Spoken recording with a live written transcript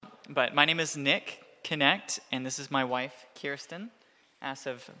But my name is Knecht, and this is my wife, Kirsten, as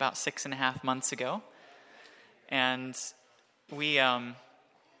of about 6.5 months ago. And we,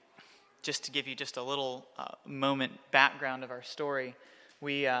 just to give you just a little moment background of our story,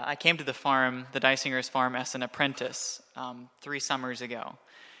 I came to the farm, the Dysingers farm, as an apprentice 3 summers ago,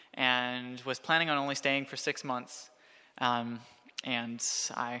 and was planning on only staying for 6 months. And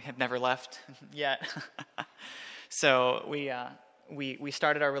I have never left yet. So we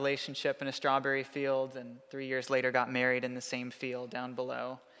started our relationship in a strawberry field, and 3 years later got married in the same field down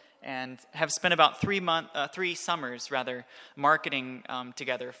below, and have spent about 3 summers marketing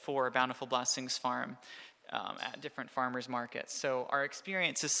together for Bountiful Blessings Farm at different farmers markets. So our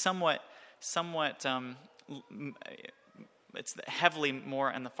experience is somewhat it's heavily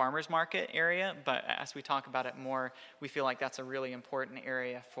more in the farmers market area, but as we talk about it more, we feel like that's a really important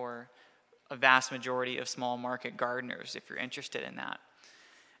area for a vast majority of small market gardeners, if you're interested in that.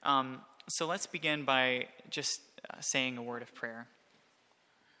 So let's begin by just saying a word of prayer.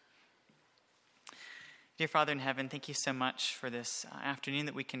 Dear Father in heaven, thank you so much for this afternoon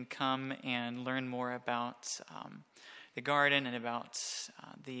that we can come and learn more about the garden and about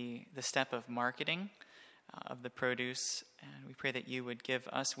the step of marketing of the produce. And we pray that you would give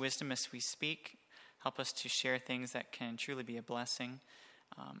us wisdom as we speak, help us to share things that can truly be a blessing.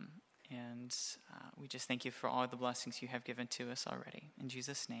 And we just thank you for all the blessings you have given to us already. In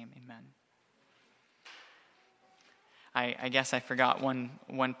Jesus' name, amen. I guess I forgot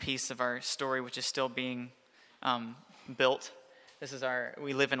one piece of our story, which is still being built.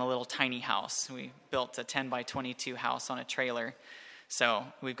 We live in a little tiny house. We built a 10 by 22 house on a trailer. So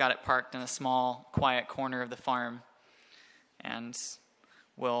we've got it parked in a small, quiet corner of the farm. And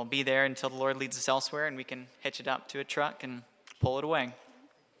we'll be there until the Lord leads us elsewhere, and we can hitch it up to a truck and pull it away.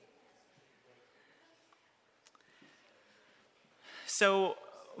 So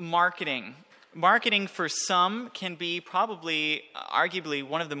marketing for some can be probably, arguably,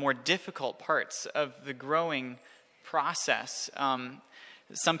 one of the more difficult parts of the growing process.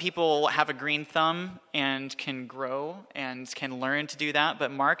 Some people have a green thumb and can grow and can learn to do that,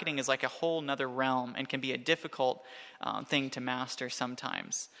 but marketing is like a whole nother realm and can be a difficult thing to master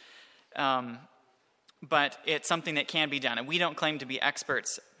sometimes. But it's something that can be done, and we don't claim to be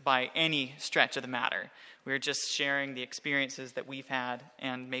experts by any stretch of the matter. We're just sharing the experiences that we've had,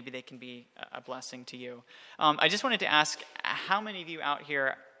 and maybe they can be a blessing to you. I just wanted to ask, how many of you out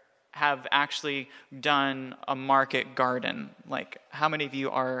here have actually done a market garden? Like, how many of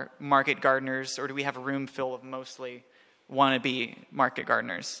you are market gardeners, or do we have a room full of mostly wannabe market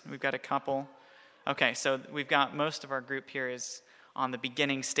gardeners? We've got a couple. Okay, so we've got most of our group here is on the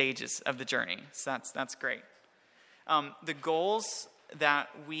beginning stages of the journey, so that's great. The goals that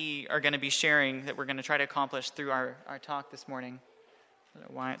we are going to be sharing, that we're going to try to accomplish through our talk this morning. I don't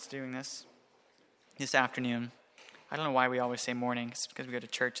know why it's doing this afternoon. I don't know why we always say morning. It's because we go to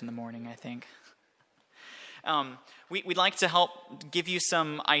church in the morning, I think. We'd like to help give you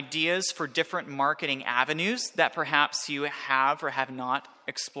some ideas for different marketing avenues that perhaps you have or have not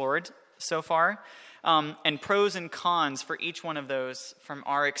explored so far. And pros and cons for each one of those from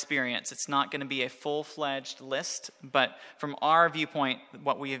our experience. It's not going to be a full-fledged list, but from our viewpoint,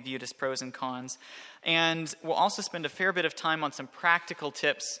 what we have viewed as pros and cons. And we'll also spend a fair bit of time on some practical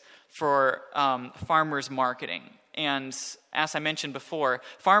tips for farmers marketing. And as I mentioned before,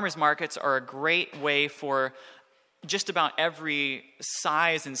 farmers markets are a great way for just about every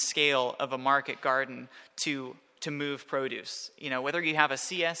size and scale of a market garden to move produce. You know, whether you have a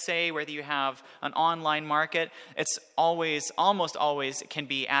CSA, whether you have an online market, it's almost always can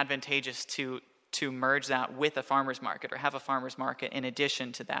be advantageous to merge that with a farmer's market or have a farmer's market in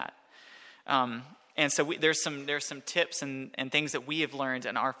addition to that. And so there's some tips and things that we have learned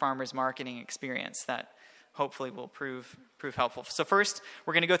in our farmer's marketing experience that hopefully will prove helpful. So first,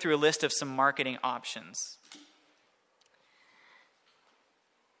 we're going to go through a list of some marketing options.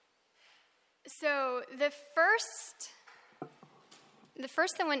 So the first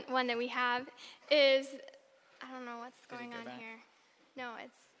one that we have is, I don't know what's going on here. No,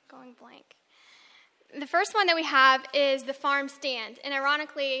 it's going blank. The first one that we have is the farm stand. And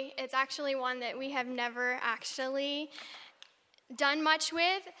ironically, it's actually one that we have never actually done much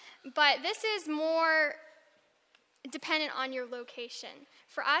with. But this is more dependent on your location.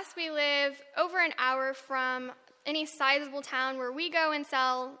 For us, we live over an hour from any sizable town where we go and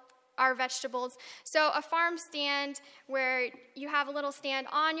sell our vegetables. So a farm stand where you have a little stand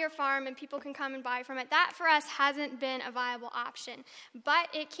on your farm and people can come and buy from it, that for us hasn't been a viable option. But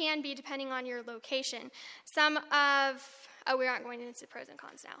it can be depending on your location. We aren't going into pros and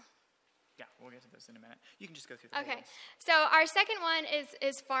cons now. Yeah, we'll get to those in a minute. You can just go through the Okay. list. So our second one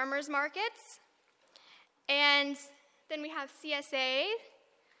is farmers markets. And then we have CSA,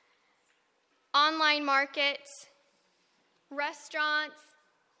 online markets, restaurants,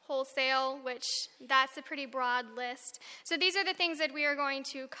 wholesale, which that's a pretty broad list. So these are the things that we are going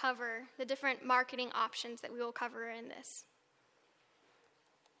to cover, the different marketing options that we will cover in this.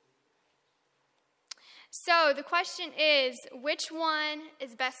 So the question is, which one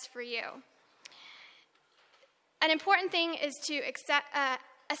is best for you? An important thing is to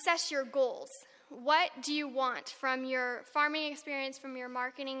assess your goals. What do you want from your farming experience, from your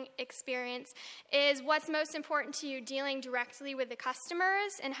marketing experience? Is what's most important to you dealing directly with the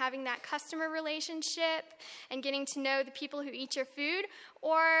customers and having that customer relationship and getting to know the people who eat your food?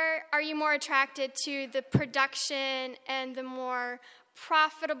 Or are you more attracted to the production and the more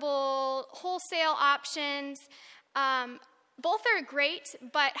profitable wholesale options? Both are great,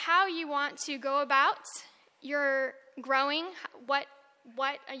 but how you want to go about your growing, what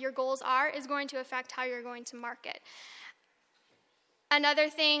your goals are, is going to affect how you're going to market. Another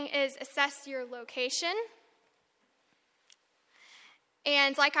thing is assess your location.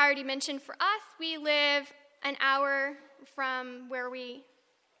 And like I already mentioned, for us, we live an hour from where we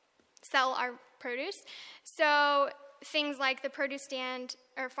sell our produce. So things like the produce stand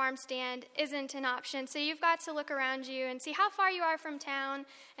or farm stand isn't an option. So you've got to look around you and see how far you are from town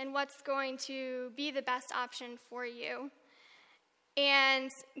and what's going to be the best option for you. And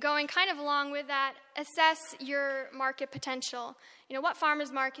going kind of along with that, assess your market potential. You know, what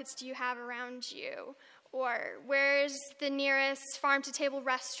farmers markets do you have around you? Or where's the nearest farm-to-table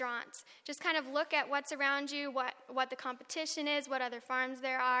restaurant? Just kind of look at what's around you, what the competition is, what other farms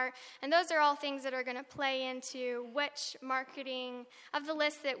there are. And those are all things that are going to play into which marketing of the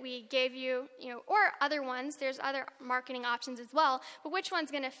list that we gave you, or other ones. There's other marketing options as well, but which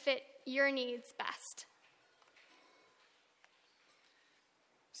one's going to fit your needs best?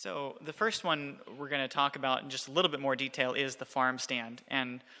 So the first one we're going to talk about in just a little bit more detail is the farm stand.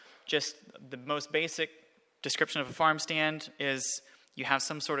 And just the most basic description of a farm stand is you have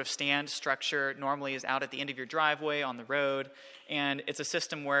some sort of stand structure, normally is out at the end of your driveway on the road, and it's a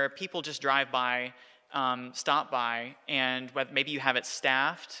system where people just drive by, stop by, and maybe you have it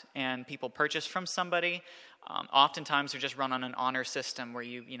staffed and people purchase from somebody. Oftentimes they're just run on an honor system where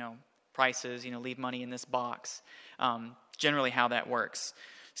prices, leave money in this box. Generally how that works.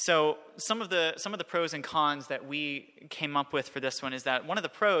 So some of the pros and cons that we came up with for this one is that one of the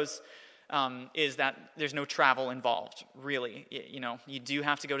pros is that there's no travel involved, really. You do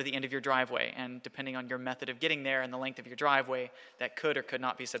have to go to the end of your driveway, and depending on your method of getting there and the length of your driveway, that could or could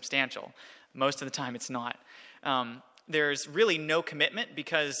not be substantial. Most of the time it's not. There's really no commitment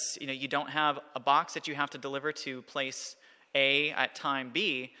because you don't have a box that you have to deliver to place A at time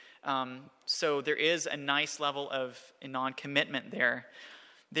B. So there is a nice level of non-commitment there.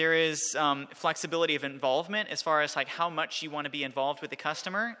 There is flexibility of involvement as far as how much you want to be involved with the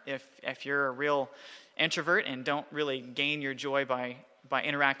customer. If you're a real introvert and don't really gain your joy by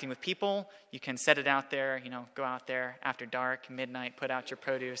interacting with people, you can set it out there, go out there after dark, midnight, put out your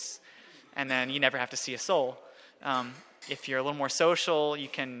produce, and then you never have to see a soul. If you're a little more social, you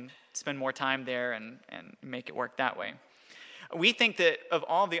can spend more time there and make it work that way. We think that of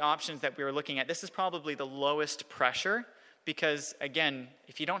all the options that we were looking at, this is probably the lowest pressure because, again,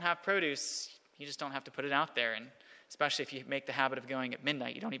 if you don't have produce, you just don't have to put it out there. And especially if you make the habit of going at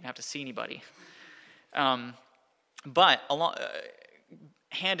midnight, you don't even have to see anybody. But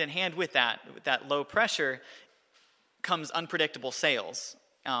hand in hand with that low pressure comes unpredictable sales,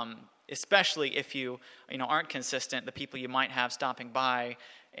 especially if you aren't consistent. The people you might have stopping by,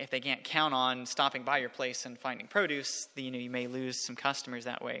 if they can't count on stopping by your place and finding produce, you may lose some customers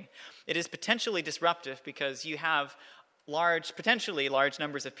that way. It is potentially disruptive because you have potentially large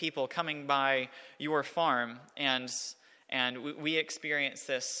numbers of people coming by your farm, and we experience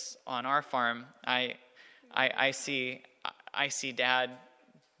this on our farm. I see Dad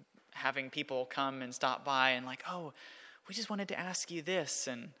having people come and stop by and oh, we just wanted to ask you this,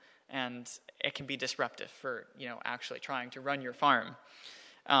 and it can be disruptive for actually trying to run your farm.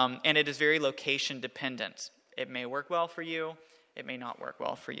 And it is very location dependent. It may work well for you. It may not work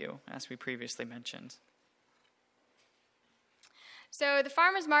well for you, as we previously mentioned. So the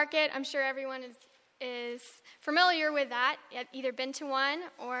farmer's market, I'm sure everyone is familiar with that. You've either been to one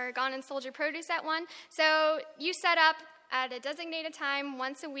or gone and sold your produce at one. So you set up at a designated time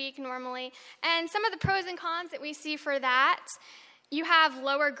once a week normally. And some of the pros and cons that we see for that, you have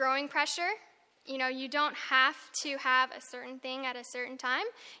lower growing pressure. You don't have to have a certain thing at a certain time.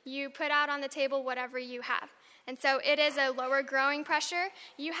 You put out on the table whatever you have. And so it is a lower growing pressure.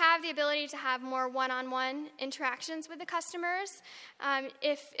 You have the ability to have more one-on-one interactions with the customers.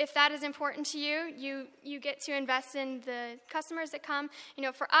 If that is important to you, you get to invest in the customers that come.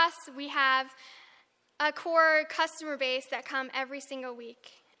 For us, we have a core customer base that come every single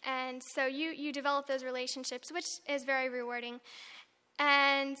week. And so you develop those relationships, which is very rewarding.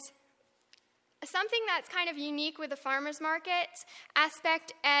 And something that's kind of unique with the farmers market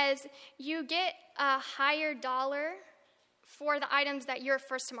aspect is you get a higher dollar for the items that you're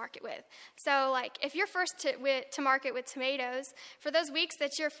first to market with. So like if you're first to market with tomatoes, for those weeks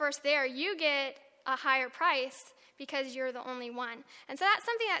that you're first there, you get a higher price because you're the only one. And so that's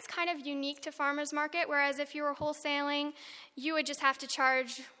something that's kind of unique to farmers market, whereas if you were wholesaling, you would just have to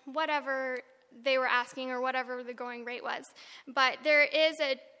charge whatever they were asking or whatever the going rate was. But there is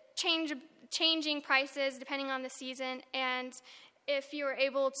a changing prices depending on the season, and if you are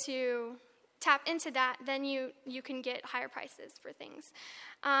able to tap into that, then you can get higher prices for things.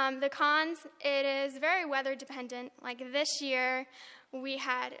 The cons, it is very weather dependent. Like this year, we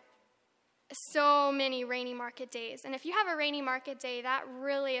had so many rainy market days. And if you have a rainy market day, that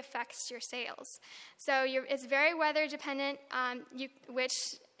really affects your sales. So it's very weather dependent, which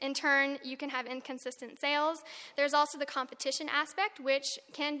in turn, you can have inconsistent sales. There's also the competition aspect, which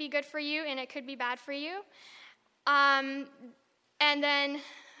can be good for you and it could be bad for you. And then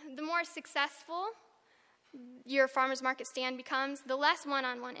the more successful your farmer's market stand becomes, the less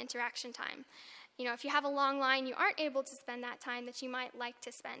one-on-one interaction time. If you have a long line, you aren't able to spend that time that you might like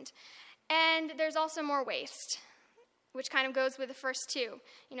to spend. And there's also more waste, which kind of goes with the first two.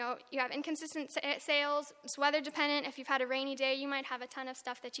 You have inconsistent sales. It's weather dependent. If you've had a rainy day, you might have a ton of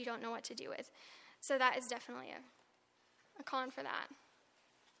stuff that you don't know what to do with. So that is definitely a con for that.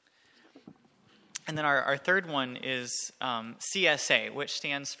 And then our third one is CSA, which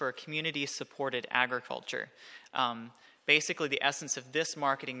stands for Community Supported Agriculture. Basically, the essence of this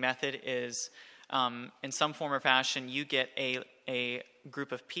marketing method is, in some form or fashion, you get a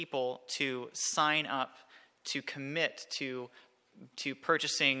group of people to sign up to commit to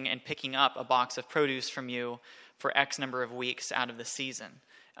purchasing and picking up a box of produce from you for X number of weeks out of the season.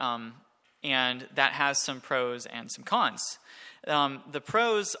 And that has some pros and some cons. The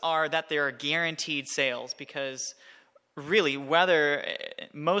pros are that there are guaranteed sales because really,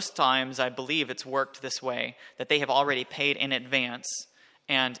 most times I believe it's worked this way, that they have already paid in advance.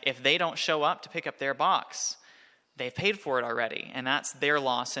 And if they don't show up to pick up their box, they've paid for it already, and that's their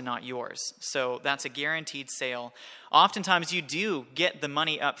loss and not yours. So that's a guaranteed sale. Oftentimes you do get the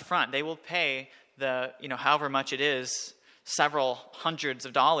money up front. They will pay however much it is, several hundreds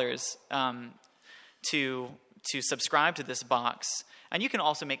of dollars to subscribe to this box. And you can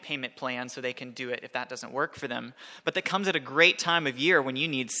also make payment plans so they can do it if that doesn't work for them. But that comes at a great time of year when you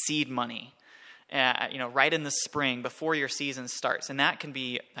need seed money. Right in the spring before your season starts, and that can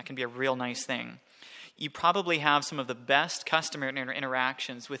be a real nice thing. You probably have some of the best customer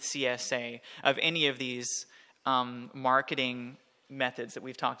interactions with CSA of any of these marketing methods that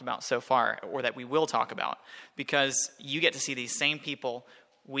we've talked about so far, or that we will talk about, because you get to see these same people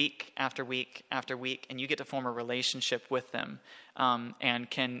week after week after week, and you get to form a relationship with them, and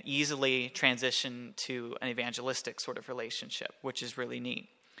can easily transition to an evangelistic sort of relationship, which is really neat.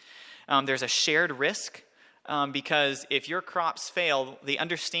 There's a shared risk, because if your crops fail, the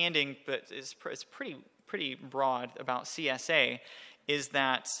understanding is pretty broad about CSA is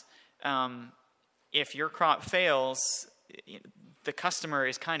that if your crop fails, the customer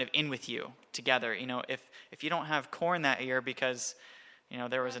is kind of in with you together. If you don't have corn that year because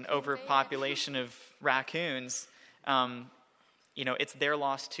there was an overpopulation of raccoons, it's their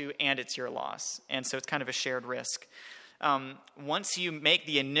loss too, and it's your loss, and so it's kind of a shared risk. Once you make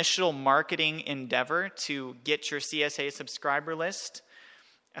the initial marketing endeavor to get your CSA subscriber list,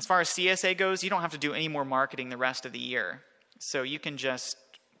 as far as CSA goes, you don't have to do any more marketing the rest of the year. So you can just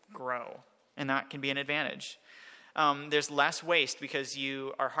grow, and that can be an advantage. There's less waste because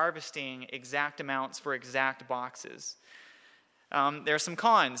you are harvesting exact amounts for exact boxes. There are some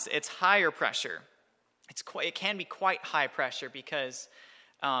cons. It's higher pressure. It can be quite high pressure because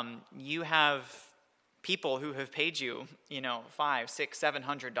you have people who have paid you, $500,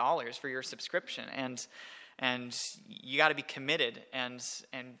 $600, $700 for your subscription, and you got to be committed and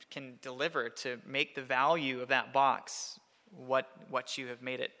can deliver to make the value of that box what you have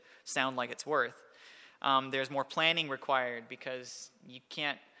made it sound like it's worth. There's more planning required because you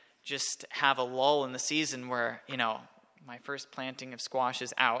can't just have a lull in the season where my first planting of squash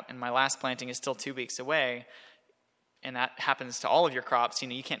is out and my last planting is still 2 weeks away, and that happens to all of your crops.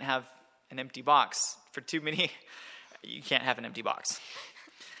 You can't have an empty box for too many. You can't have an empty box.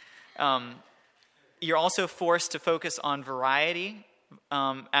 you're also forced to focus on variety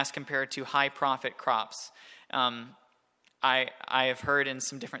as compared to high profit crops. I have heard in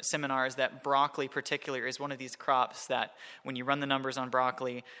some different seminars that broccoli particularly is one of these crops that when you run the numbers on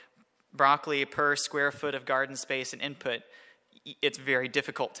broccoli per square foot of garden space and input, it's very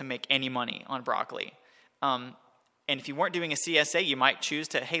difficult to make any money on broccoli. And if you weren't doing a CSA, you might choose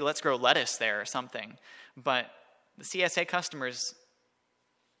to, hey, let's grow lettuce there or something. But the CSA customers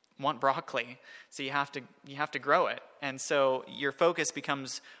want broccoli, so you have to grow it. And so your focus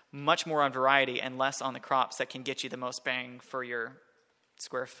becomes much more on variety and less on the crops that can get you the most bang for your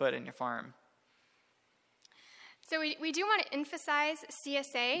square foot in your farm. So we do want to emphasize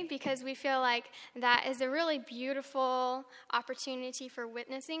CSA because we feel like that is a really beautiful opportunity for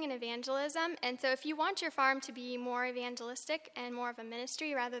witnessing and evangelism. And so if you want your farm to be more evangelistic and more of a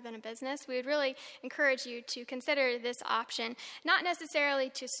ministry rather than a business, we would really encourage you to consider this option. Not necessarily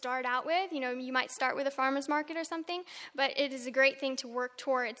to start out with, you might start with a farmer's market or something, but it is a great thing to work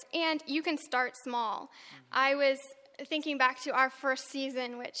towards. And you can start small. I was thinking back to our first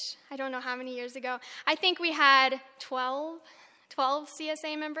season, which I don't know how many years ago, I think we had 12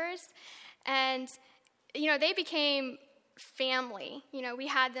 CSA members, and, they became family. We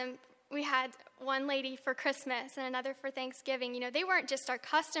had one lady for Christmas and another for Thanksgiving. They weren't just our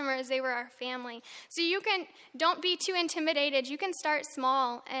customers, they were our family. So don't be too intimidated. You can start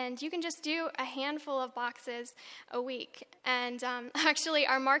small, and you can just do a handful of boxes a week. And actually,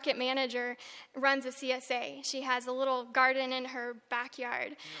 our market manager runs a CSA. She has a little garden in her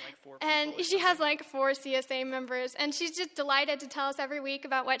backyard. And she has like 4 CSA members. And she's just delighted to tell us every week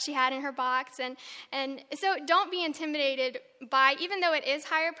about what she had in her box. And so don't be intimidated by, even though it is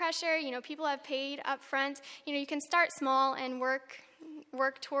higher pressure, people have paid up front, you can start small and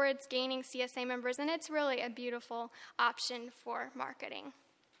work towards gaining CSA members. And it's really a beautiful option for marketing.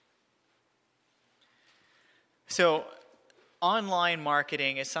 So online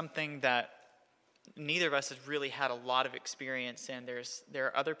marketing is something that neither of us has really had a lot of experience in. There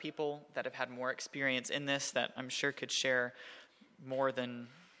are other people that have had more experience in this that I'm sure could share more than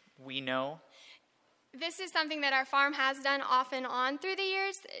we know. This is something that our farm has done off and on through the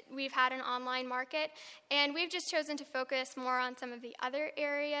years. We've had an online market, and we've just chosen to focus more on some of the other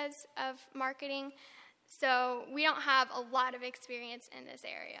areas of marketing. So we don't have a lot of experience in this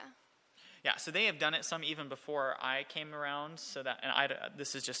area. Yeah, so they have done it some even before I came around. So that,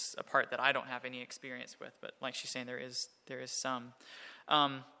 this is just a part that I don't have any experience with. But like she's saying, there is some.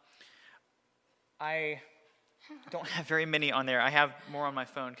 I don't have very many on there. I have more on my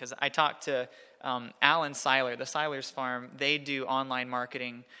phone because I talked to Alan Seiler, the Seiler's Farm. They do online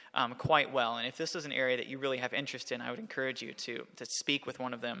marketing quite well. And if this is an area that you really have interest in, I would encourage you to speak with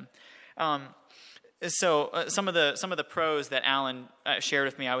one of them. So some of the pros that Alan shared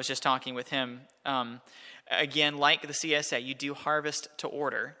with me, I was just talking with him. Again, like the CSA, you do harvest to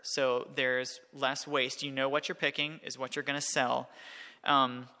order, so there's less waste. You know what you're picking is what you're going to sell.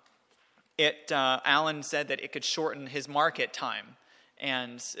 Alan said that it could shorten his market time,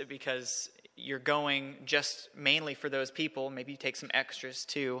 and because you're going just mainly for those people, maybe you take some extras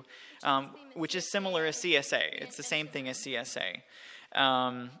too, which is similar as CSA. It's the same thing as CSA.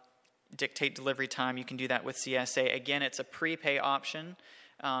 Dictate delivery time, you can do that with CSA. Again, it's a prepay option,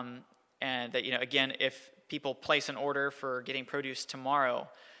 and that again, if people place an order for getting produce tomorrow,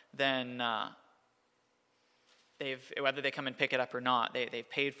 then whether they come and pick it up or not, they've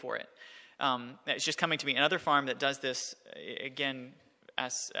paid for it. It's just coming to me. Another farm that does this again,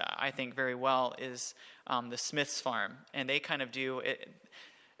 as I think very well, is the Smith's Farm, and they kind of do it.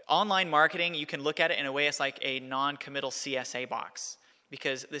 Online marketing, you can look at it in a way it's like a non-committal CSA box.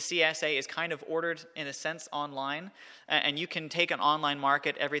 Because the CSA is kind of ordered, in a sense, online. And you can take an online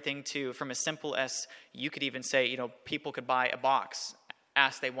market, everything from as simple as you could even say, people could buy a box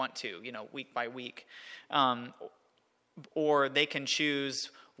as they want to, week by week. Or they can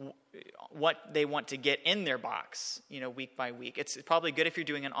choose what they want to get in their box, week by week. It's probably good if you're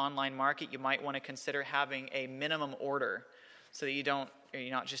doing an online market. You might want to consider having a minimum order so that you're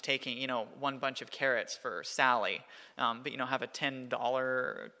not just taking, one bunch of carrots for Sally, but, have a $10,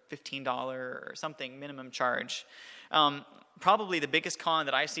 $15 or something minimum charge. Probably the biggest con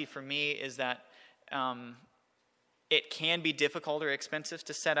that I see for me is that it can be difficult or expensive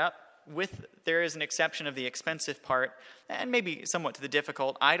to set up. There is an exception of the expensive part, and maybe somewhat to the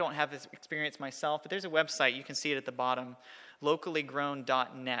difficult. I don't have this experience myself, but there's a website, you can see it at the bottom,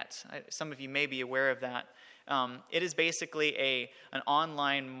 locallygrown.net. Some of you may be aware of that. It is basically an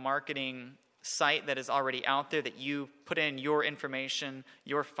online marketing site that is already out there that you put in your information,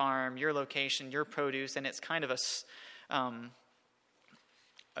 your farm, your location, your produce, and it's kind of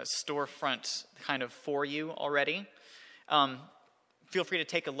storefront kind of for you already. Feel free to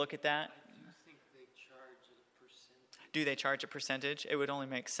take a look at that. I think they charge a percentage. Do they charge a percentage? It would only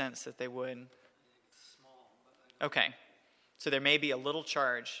make sense that they would. I think it's small, but Okay. So there may be a little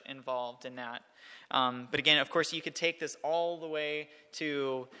charge involved in that. But again, of course, you could take this all the way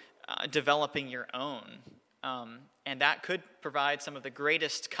to developing your own. And that could provide some of the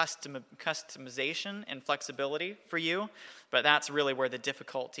greatest customization and flexibility for you. But that's really where the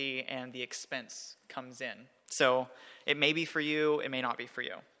difficulty and the expense comes in. So it may be for you, it may not be for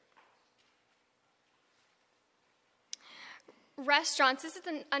you. Restaurants, this is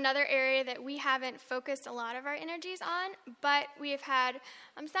another area that we haven't focused a lot of our energies on, but we have had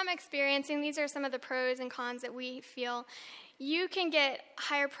some experience, and these are some of the pros and cons that we feel. You can get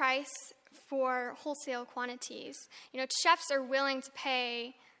higher price for wholesale quantities. Chefs are willing to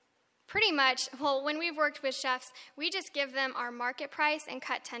pay pretty much, when we've worked with chefs, we just give them our market price and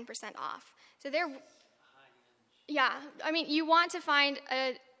cut 10% off. So you want to find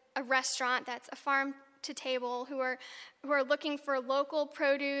a restaurant that's a farm to table who are looking for local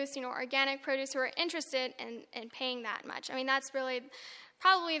produce, organic produce, who are interested in paying that much. That's really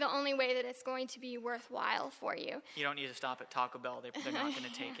probably the only way that it's going to be worthwhile for you. You don't need to stop at Taco Bell. They're not going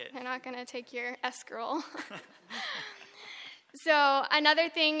to take it. They're not going to take your escarole. So another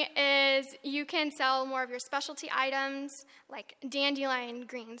thing is you can sell more of your specialty items, like dandelion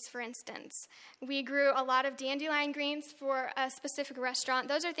greens, for instance. We grew a lot of dandelion greens for a specific restaurant.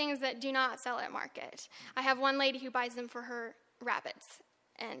 Those are things that do not sell at market. I have one lady who buys them for her rabbits,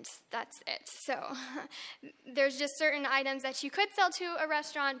 and that's it. So there's just certain items that you could sell to a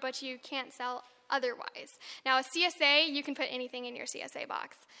restaurant, but you can't sell otherwise. Now, a CSA, you can put anything in your CSA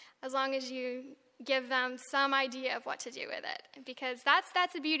box, as long as you give them some idea of what to do with it, because that's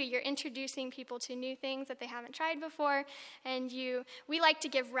the beauty. You're introducing people to new things that they haven't tried before, and we like to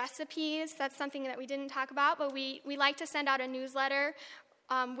give recipes. That's something that we didn't talk about, but we like to send out a newsletter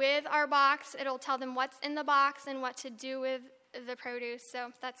with our box. It'll tell them what's in the box and what to do with the produce.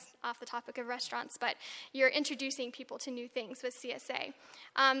 So that's off the topic of restaurants, but you're introducing people to new things with CSA.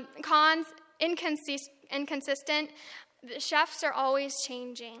 Cons, inconsistent. The chefs are always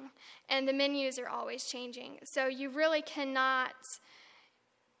changing, and the menus are always changing. So you really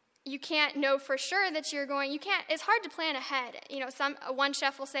you can't know for sure that it's hard to plan ahead. One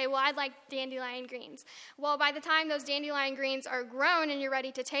chef will say, well, I'd like dandelion greens. Well, by the time those dandelion greens are grown and you're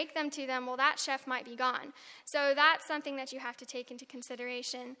ready to take them to them, well, that chef might be gone. So that's something that you have to take into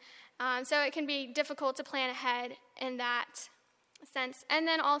consideration. So it can be difficult to plan ahead in that sense. And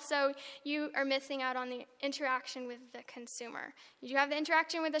then also, you are missing out on the interaction with the consumer. You do have the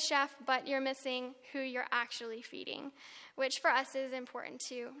interaction with the chef, but you're missing who you're actually feeding, which for us is important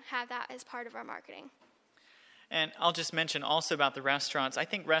to have that as part of our marketing. And I'll just mention also about the restaurants. I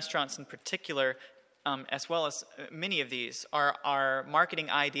think restaurants in particular, as well as many of these, are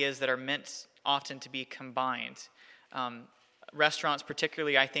marketing ideas that are meant often to be combined. Restaurants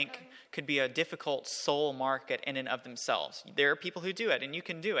particularly, I think, could be a difficult sole market in and of themselves. There are people who do it, and you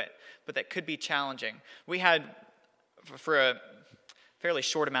can do it, but that could be challenging. We had, for a fairly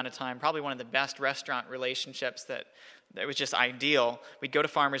short amount of time, probably one of the best restaurant relationships that was just ideal. We'd go to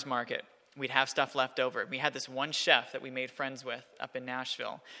farmers market. We'd have stuff left over. We had this one chef that we made friends with up in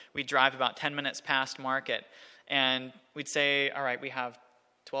Nashville. We'd drive about 10 minutes past market, and we'd say, all right, we have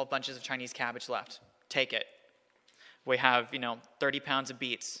 12 bunches of Chinese cabbage left. Take it. We have, 30 pounds of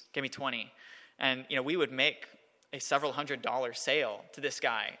beets. Give me 20. And, we would make a several $100 sale to this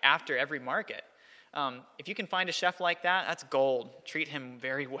guy after every market. If you can find a chef like that, that's gold. Treat him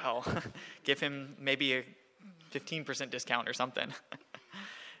very well. Give him maybe a 15% discount or something.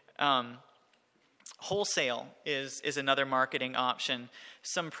 Wholesale is another marketing option.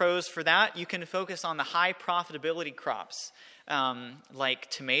 Some pros for that: you can focus on the high profitability crops, like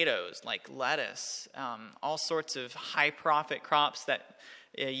tomatoes, like lettuce, all sorts of high profit crops that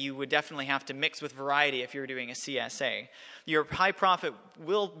you would definitely have to mix with variety if you're doing a CSA. Your high profit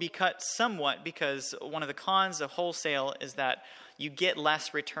will be cut somewhat because one of the cons of wholesale is that you get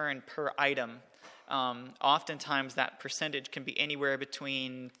less return per item. Oftentimes that percentage can be anywhere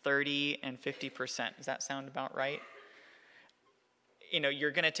between 30 and 50%. Does that sound about right?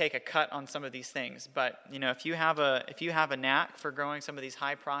 You're going to take a cut on some of these things, but if you have a knack for growing some of these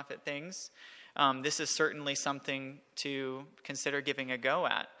high profit things, this is certainly something to consider giving a go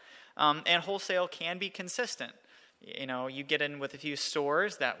at. And wholesale can be consistent. You get in with a few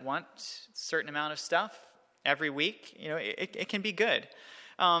stores that want a certain amount of stuff every week. It can be good.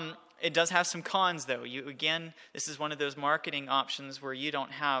 It does have some cons, though. This is one of those marketing options where you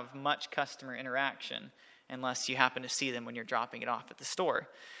don't have much customer interaction. unless you happen to see them when you're dropping it off at the store.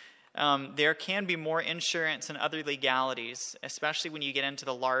 There can be more insurance and other legalities, especially when you get into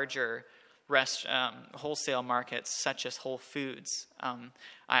the larger wholesale markets, such as Whole Foods.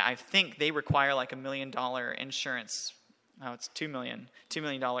 I think they require like $1 million insurance. Oh, it's $2 million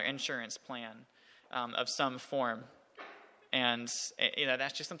insurance plan of some form, and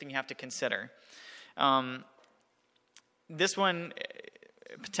that's just something you have to consider. This one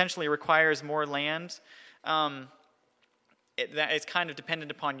potentially requires more land. It's kind of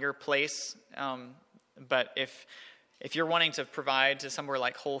dependent upon your place, but if you're wanting to provide to somewhere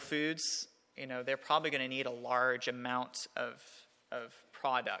like Whole Foods, they're probably going to need a large amount of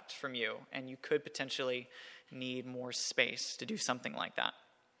product from you, and you could potentially need more space to do something like that.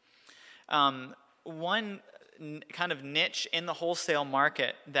 One kind of niche in the wholesale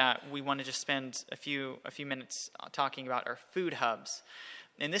market that we want to just spend a few minutes talking about are food hubs.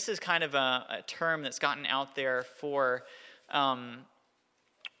 And this is kind of a term that's gotten out there for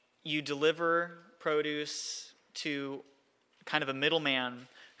you deliver produce to kind of a middleman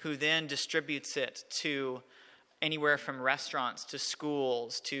who then distributes it to anywhere from restaurants to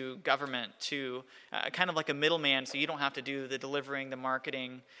schools to government to kind of like a middleman, so you don't have to do the delivering, the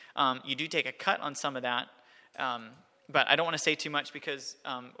marketing. You do take a cut on some of that, but I don't want to say too much because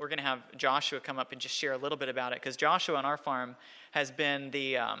we're going to have Joshua come up and just share a little bit about it, because Joshua on our farm has been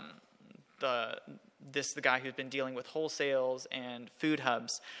the guy who's been dealing with wholesales and food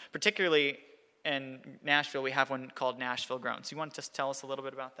hubs. Particularly in Nashville, we have one called Nashville Grown. So you want to just tell us a little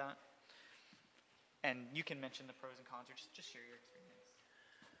bit about that? And you can mention the pros and cons, or just share your experience.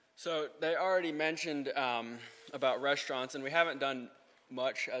 So they already mentioned about restaurants, and we haven't done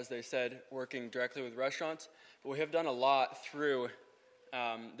much, as they said, working directly with restaurants, but we have done a lot through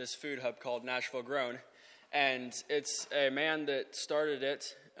this food hub called Nashville Grown, and it's a man that started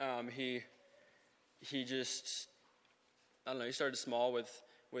it. He just, he started small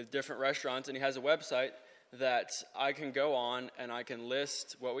with different restaurants, and he has a website that I can go on and I can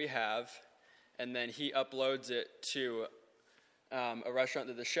list what we have, and then he uploads it to a restaurant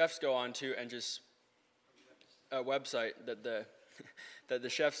that the chefs go on to, and just a website that the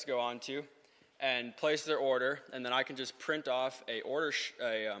chefs go on to and place their order, and then I can just print off a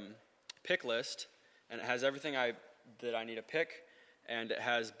pick list, and it has everything that I need to pick, and it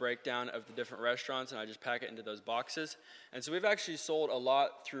has breakdown of the different restaurants, and I just pack it into those boxes. And so we've actually sold a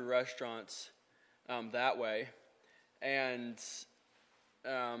lot through restaurants that way, and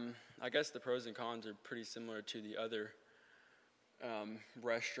I guess the pros and cons are pretty similar to the other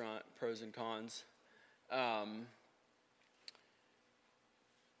restaurant pros and cons. What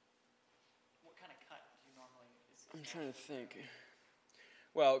kind of cut do you normally? I'm trying to think.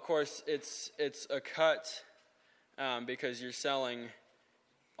 Well, of course, it's a cut because you're selling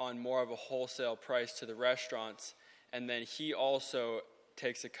on more of a wholesale price to the restaurants, and then he also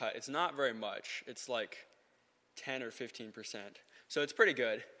takes a cut. It's not very much. It's like 10 or 15%. So it's pretty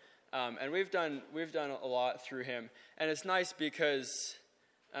good. And we've done a lot through him, and it's nice because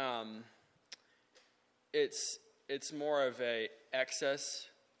it's more of a excess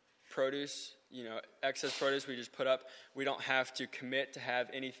produce. Excess produce we just put up. We don't have to commit to have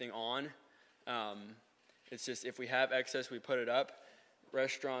anything on. It's just if we have excess, we put it up.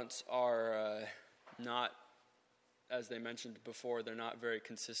 Restaurants are not, as they mentioned before, they're not very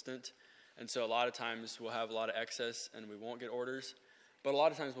consistent, and so a lot of times we'll have a lot of excess and we won't get orders. But a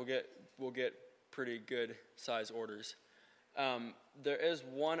lot of times we'll get pretty good size orders. There is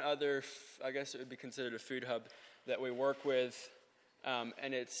one other, I guess it would be considered a food hub that we work with,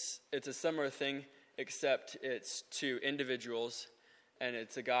 and it's a similar thing, except it's to individuals, and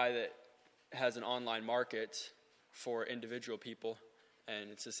it's a guy that has an online market for individual people,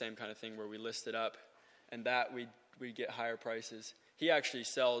 and it's the same kind of thing where we list it up, and that we get higher prices. He actually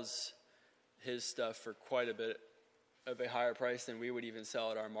sells his stuff for quite a bit of a higher price than we would even sell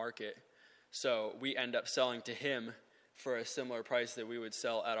at our market. So we end up selling to him for a similar price that we would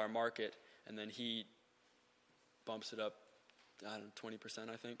sell at our market, and then he bumps it up, 20%,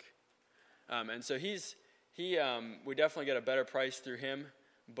 I think. And so we definitely get a better price through him,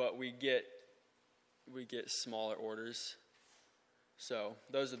 but we get smaller orders. So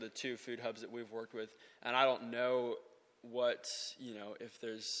those are the two food hubs that we've worked with, and I don't know if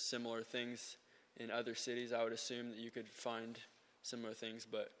there's similar things in other cities. I would assume that you could find similar things,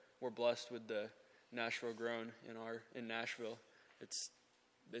 but we're blessed with the Nashville Grown in Nashville. It's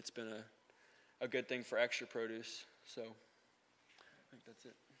been a good thing for extra produce. So I think that's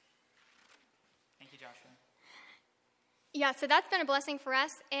it. Thank you, Joshua. Yeah, so that's been a blessing for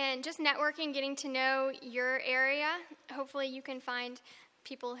us, and just networking, getting to know your area. Hopefully you can find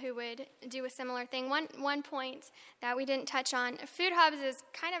people who would do a similar thing. One point that we didn't touch on, food hubs is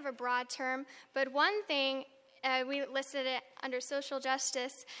kind of a broad term, but one thing, we listed it under social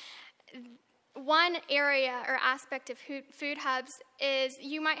justice. One area or aspect of food hubs is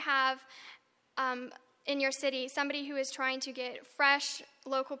you might have in your city somebody who is trying to get fresh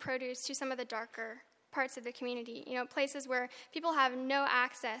local produce to some of the darker parts of the community, places where people have no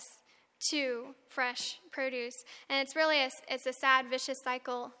access to fresh produce. And it's really it's a sad, vicious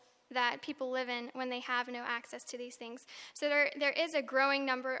cycle that people live in when they have no access to these things. So there is a growing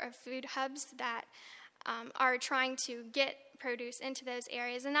number of food hubs that are trying to get produce into those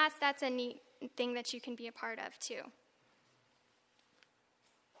areas, and that's a neat thing that you can be a part of too.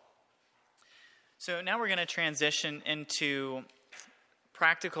 So now we're going to transition into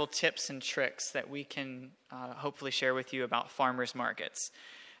practical tips and tricks that we can hopefully share with you about farmers markets.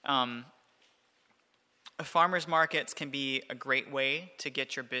 Farmers markets can be a great way to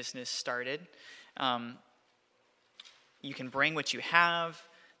get your business started. You can bring what you have.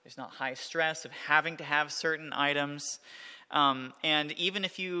 There's not high stress of having to have certain items. And even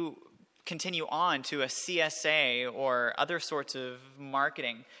if you continue on to a CSA or other sorts of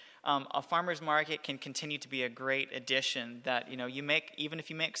marketing, a farmer's market can continue to be a great addition that, you make, even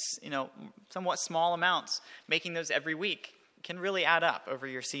if you make, somewhat small amounts, making those every week can really add up over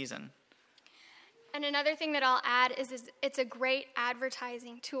your season. And another thing that I'll add is it's a great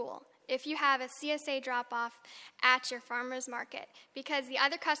advertising tool. If you have a CSA drop-off at your farmer's market, because the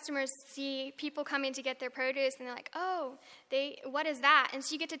other customers see people coming to get their produce, and they're like, oh, what is that? And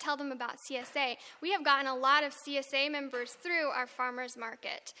so you get to tell them about CSA. We have gotten a lot of CSA members through our farmer's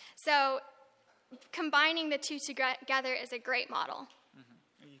market. So combining the two together is a great model.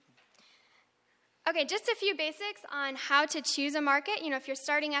 Okay, just a few basics on how to choose a market. If you're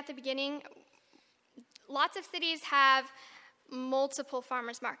starting at the beginning, lots of cities have multiple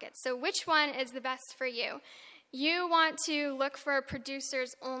farmers markets. So which one is the best for you? You want to look for a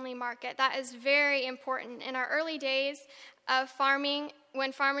producers-only market. That is very important. In our early days of farming,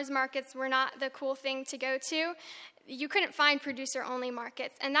 when farmers markets were not the cool thing to go to, you couldn't find producer-only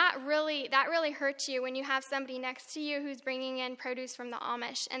markets. And that really hurts you when you have somebody next to you who's bringing in produce from the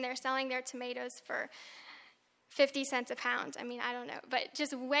Amish, and they're selling their tomatoes for 50 cents a pound. I don't know, but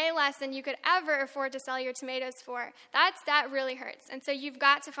just way less than you could ever afford to sell your tomatoes for. That really hurts. And so you've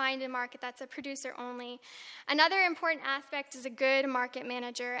got to find a market that's a producer only. Another important aspect is a good market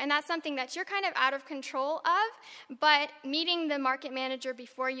manager, and that's something that you're kind of out of control of, but meeting the market manager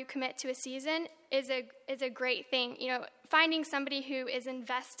before you commit to a season is a great thing. Finding somebody who is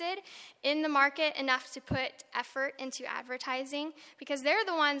invested in the market enough to put effort into advertising, because they're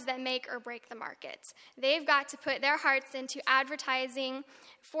the ones that make or break the markets. They've got to put their hearts into advertising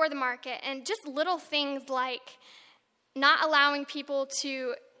for the market, and just little things like not allowing people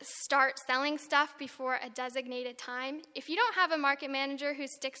to start selling stuff before a designated time. If you don't have a market manager who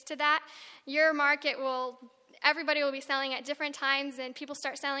sticks to that, your market everybody will be selling at different times, and people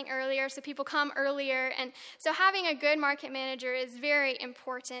start selling earlier, so people come earlier. And so having a good market manager is very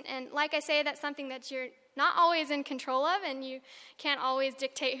important. And like I say, that's something that you're not always in control of, and you can't always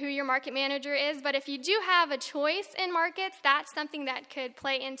dictate who your market manager is. But if you do have a choice in markets, that's something that could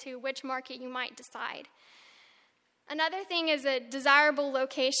play into which market you might decide. Another thing is a desirable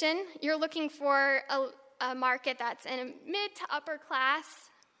location. You're looking for a market that's in a mid to upper class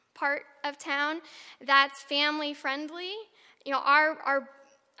part of town that's family friendly. Our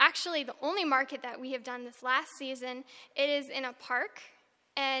actually the only market that we have done this last season, it is in a park,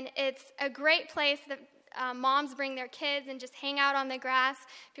 and it's a great place that moms bring their kids and just hang out on the grass.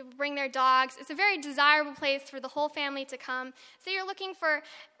 People bring their dogs. It's a very desirable place for the whole family to come. So you're looking for,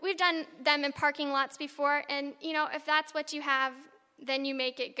 we've done them in parking lots before, and if that's what you have, then you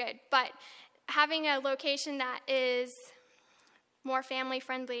make it good. But having a location that is more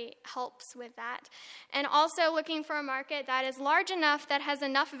family-friendly helps with that. And also looking for a market that is large enough, that has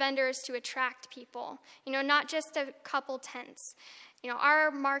enough vendors to attract people, not just a couple tents.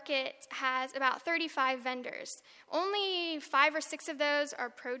 Our market has about 35 vendors. Only 5 or 6 of those are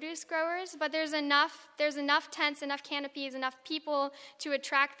produce growers, but there's enough tents, enough canopies, enough people to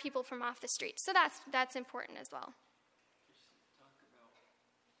attract people from off the street. So that's important as well.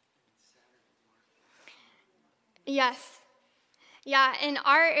 Yes. Yeah, in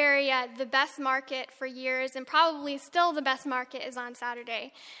our area, the best market for years, and probably still the best market, is on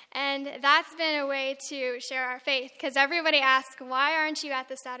Saturday. And that's been a way to share our faith, because everybody asks, why aren't you at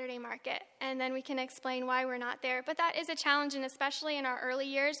the Saturday market? And then we can explain why we're not there. But that is a challenge, and especially in our early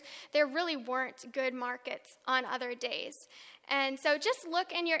years, there really weren't good markets on other days. And so just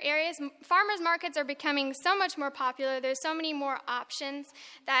look in your areas. Farmers markets are becoming so much more popular. There's so many more options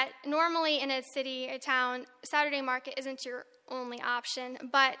that normally in a city, a town, Saturday market isn't your only option.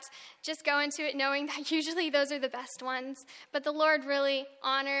 But just go into it knowing that usually those are the best ones. But the Lord really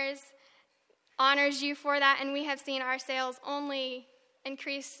honors you for that, and we have seen our sales only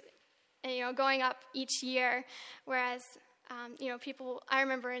increase, going up each year, whereas people, I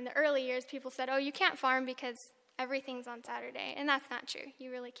remember in the early years, people said, oh, you can't farm because everything's on Saturday, and that's not true.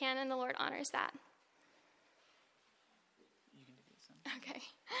 You really can, and the Lord honors that. You can do some. Okay.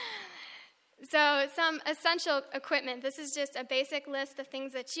 So some essential equipment. This is just a basic list of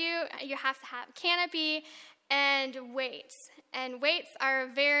things that you have to have. Canopy and weights. And weights are a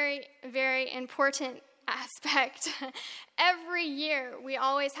very, very important aspect. Every year, we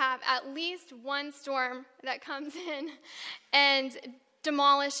always have at least one storm that comes in and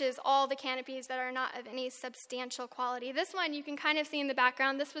demolishes all the canopies that are not of any substantial quality. This one you can kind of see in the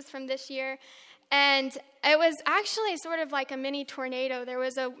background. This was from this year, and it was actually sort of like a mini tornado. There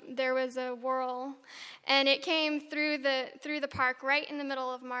was a whirl, and it came through the park right in the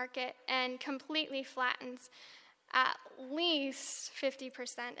middle of Market and completely flattens at least 50%,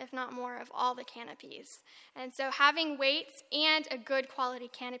 if not more, of all the canopies. And so having weights and a good quality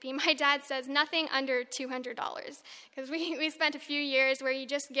canopy, my dad says nothing under $200, because we spent a few years where you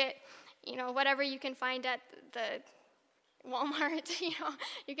just get, whatever you can find at the Walmart,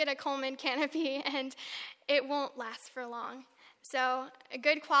 you get a Coleman canopy, and it won't last for long. So a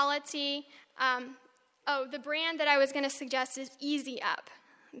good quality. The brand that I was going to suggest is Easy Up.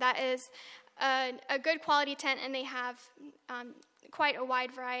 That is a good quality tent, and they have quite a wide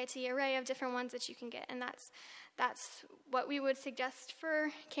array of different ones that you can get, and that's what we would suggest for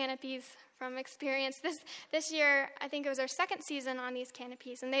canopies from experience. This year, I think it was our second season on these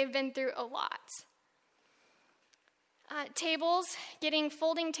canopies, and they've been through a lot. Tables, getting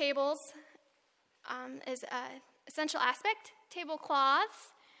folding tables is an essential aspect. Tablecloths,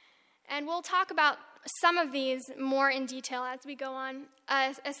 and we'll talk about some of these more in detail as we go on.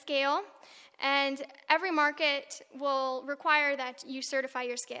 A scale, and every market will require that you certify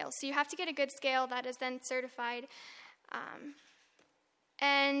your scale. So you have to get a good scale that is then certified.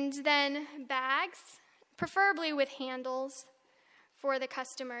 And then bags, preferably with handles for the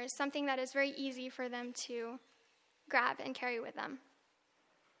customers, something that is very easy for them to grab and carry with them.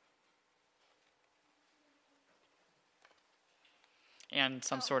 And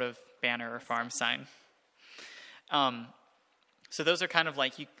some sort of banner or farm sign. So those are kind of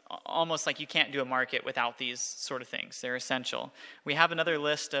like almost like you can't do a market without these sort of things. They're essential. We have another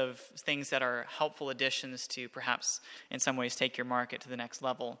list of things that are helpful additions to perhaps in some ways take your market to the next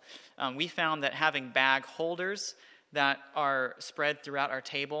level. We found that having bag holders that are spread throughout our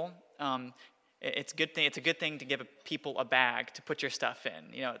table, it's a good thing. It's a good thing to give people a bag to put your stuff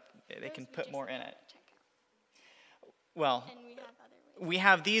in. They can put more in it. Well, we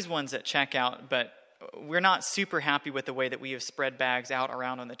have these ones at checkout, but we're not super happy with the way that we have spread bags out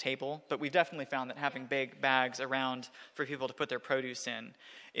around on the table, but we've definitely found that having big bags around for people to put their produce in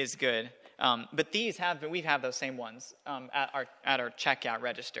is good. But we have those same ones at our checkout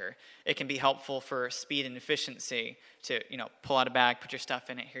register. It can be helpful for speed and efficiency to pull out a bag, put your stuff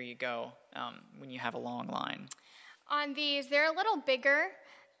in it, here you go, when you have a long line. On these, they're a little bigger.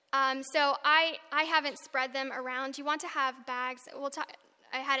 So I haven't spread them around. You want to have bags.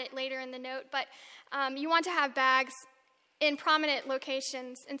 I had it later in the note, but you want to have bags in prominent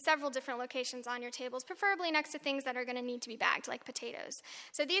locations, in several different locations on your tables, preferably next to things that are going to need to be bagged, like potatoes.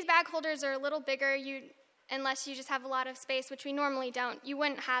 So these bag holders are a little bigger, unless you just have a lot of space, which we normally don't. You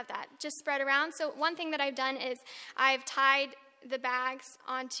wouldn't have that just spread around. So one thing that I've done is I've tied the bags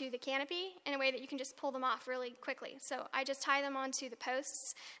onto the canopy in a way that you can just pull them off really quickly. So I just tie them onto the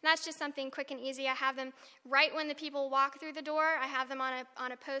posts, and that's just something quick and easy. I have them right when the people walk through the door. I have them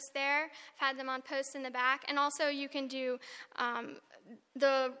on a post there. I've had them on posts in the back, and also you can do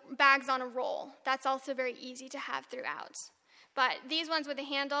the bags on a roll. That's also very easy to have throughout. But these ones with a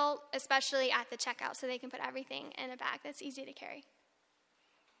handle, especially at the checkout, so they can put everything in a bag that's easy to carry.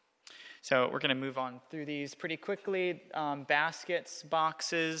 So we're going to move on through these pretty quickly. Baskets,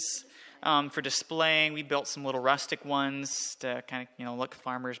 boxes for displaying. We built some little rustic ones to kind of look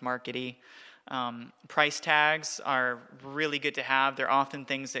farmers market-y. Price tags are really good to have. They're often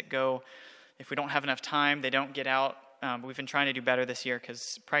things that go, if we don't have enough time, they don't get out. But we've been trying to do better this year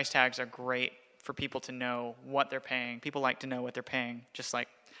because price tags are great for people to know what they're paying. People like to know what they're paying, just like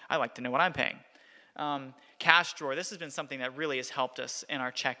I like to know what I'm paying. Cash drawer. This has been something that really has helped us in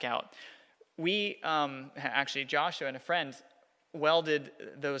our checkout. We, actually, Joshua and a friend welded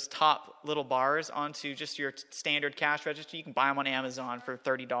those top little bars onto just your standard cash register. You can buy them on Amazon for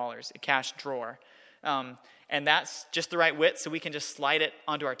 $30, a cash drawer. And that's just the right width, so we can just slide it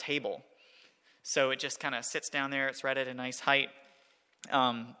onto our table. So it just kind of sits down there. It's right at a nice height.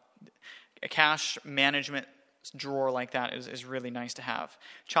 A cash management drawer like that is really nice to have.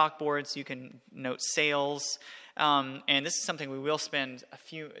 Chalkboards, you can note sales. And this is something we will spend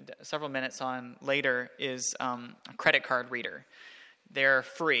several minutes on later, is a credit card reader. They're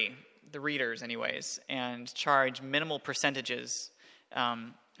free, the readers anyways, and charge minimal percentages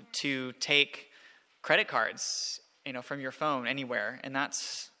to take credit cards, from your phone anywhere. And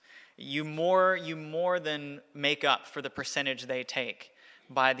that's, you more than make up for the percentage they take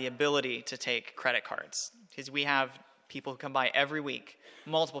by the ability to take credit cards. Because we have people who come by every week,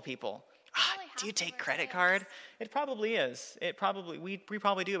 multiple people. Do you take credit card? It probably is. We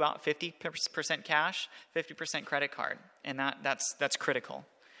probably do about 50% cash, 50% credit card, and that's critical.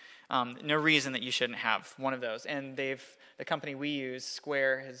 No reason that you shouldn't have one of those. And the company we use,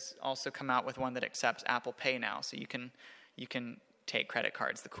 Square, has also come out with one that accepts Apple Pay now, so you can take credit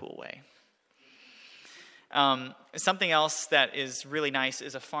cards the cool way. Something else that is really nice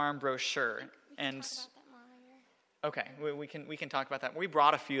is a farm brochure. And okay, we can talk about that. We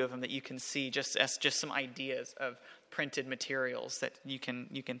brought a few of them that you can see just as some ideas of printed materials that you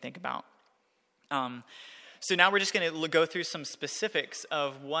can think about. So now we're just going to go through some specifics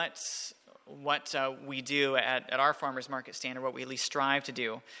of what we do at our farmers market stand, or what we at least strive to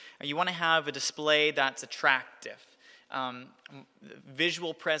do. You want to have a display that's attractive.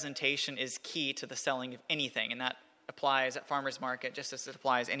 Visual presentation is key to the selling of anything, and that applies at farmers market just as it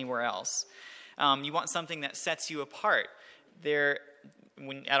applies anywhere else. You want something that sets you apart.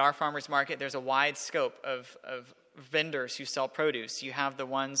 At our farmers market, there's a wide scope of vendors who sell produce. We have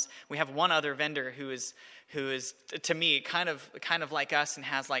one other vendor who is to me kind of like us, and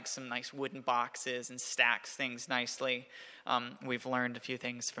has like some nice wooden boxes and stacks things nicely. We've learned a few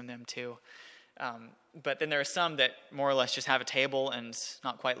things from them too. But then there are some that more or less just have a table, and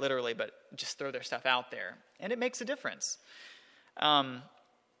not quite literally, but just throw their stuff out there, and it makes a difference. I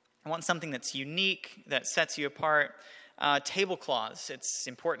want something that's unique, that sets you apart. Tablecloths, it's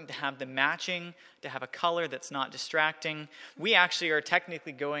important to have them matching, to have a color that's not distracting. We actually are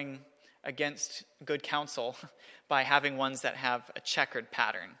technically going against good counsel by having ones that have a checkered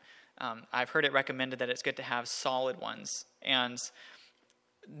pattern. I've heard it recommended that it's good to have solid ones, and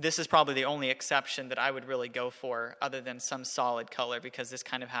this is probably the only exception that I would really go for, other than some solid color, because this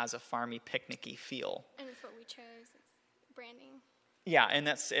kind of has a farmy, picnicky feel. And it's what we chose, it's branding. Yeah, and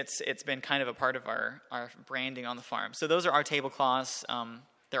it's been kind of a part of our branding on the farm. So those are our tablecloths.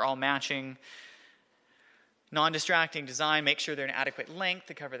 They're all matching. Non-distracting design. Make sure they're an adequate length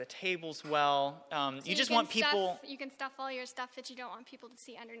to cover the tables well. You just want people... You can stuff all your stuff that you don't want people to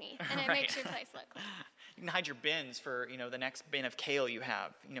see underneath, and it makes your place look cool. You can hide your bins for, the next bin of kale you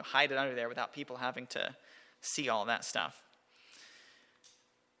have. Hide it under there without people having to see all that stuff.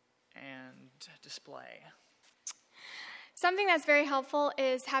 And display. Something that's very helpful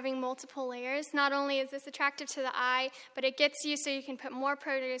is having multiple layers. Not only is this attractive to the eye, but it gets you so you can put more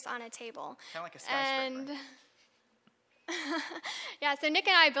produce on a table. Kind of like a skyscraper. Yeah, so Nick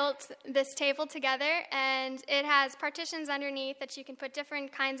and I built this table together, and it has partitions underneath that you can put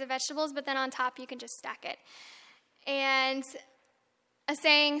different kinds of vegetables, but then on top you can just stack it. And a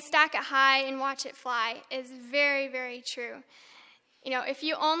saying, stack it high and watch it fly, is very, very true. If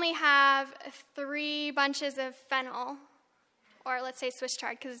you only have 3 bunches of fennel, or let's say Swiss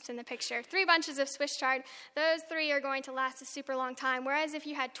chard because it's in the picture, 3 bunches of Swiss chard, those 3 are going to last a super long time, whereas if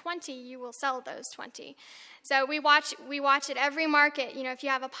you had 20, you will sell those 20. So we watch it every market. If you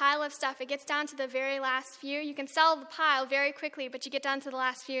have a pile of stuff, it gets down to the very last few. You can sell the pile very quickly, but you get down to the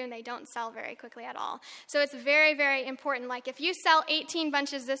last few and they don't sell very quickly at all. So it's very, very important. Like if you sell 18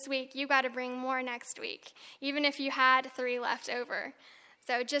 bunches this week, you got to bring more next week, even if you had 3 left over.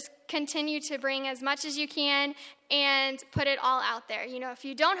 So just continue to bring as much as you can and put it all out there. If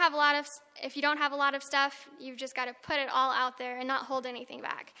you don't have a lot of stuff, you've just got to put it all out there and not hold anything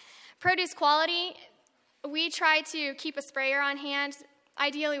back. Produce quality, we try to keep a sprayer on hand,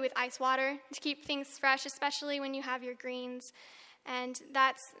 ideally with ice water, to keep things fresh, especially when you have your greens. And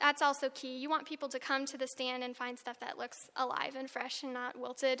that's also key. You want people to come to the stand and find stuff that looks alive and fresh and not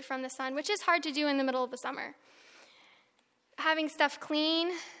wilted from the sun, which is hard to do in the middle of the summer. Having stuff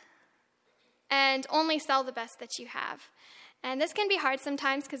clean, and only sell the best that you have. And this can be hard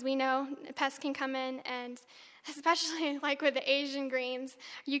sometimes because we know pests can come in and especially like with the Asian greens,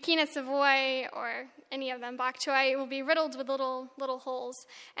 Yukina Savoy or any of them, bok choy, will be riddled with little holes.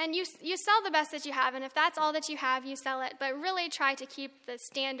 And you sell the best that you have, and if that's all that you have, you sell it. But really try to keep the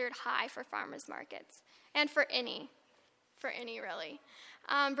standard high for farmers markets, and for any really.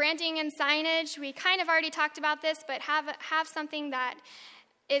 Branding and signage, we kind of already talked about this, but have something that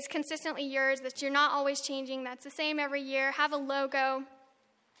is consistently yours, that you're not always changing, that's the same every year. Have a logo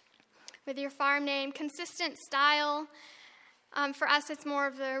with your farm name. Consistent style. For us, it's more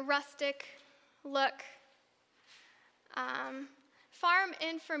of the rustic look. Farm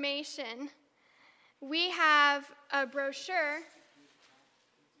information. We have a brochure.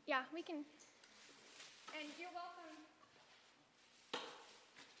 Yeah, we can. And you're welcome.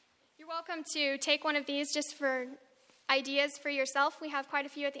 You're welcome to take one of these just for ideas for yourself. We have quite a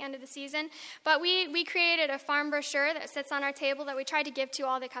few at the end of the season. But we created a farm brochure that sits on our table that we try to give to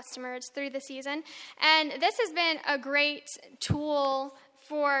all the customers through the season. And this has been a great tool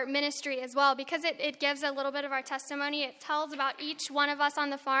for ministry as well, because it gives a little bit of our testimony. It tells about each one of us on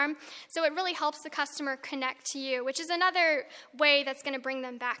the farm. So it really helps the customer connect to you, which is another way that's going to bring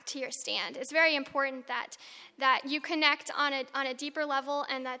them back to your stand. It's very important that you connect on a deeper level,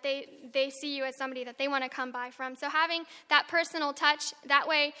 and that they see you as somebody that they want to come buy from. So having that personal touch, that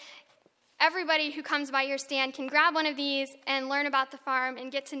way everybody who comes by your stand can grab one of these and learn about the farm and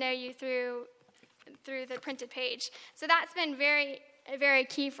get to know you through the printed page. So that's been very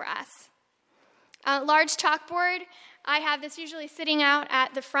key for us. Large chalkboard. I have this usually sitting out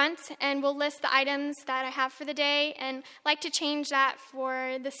at the front, and we'll list the items that I have for the day, and like to change that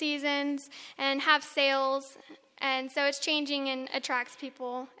for the seasons and have sales. And so it's changing and attracts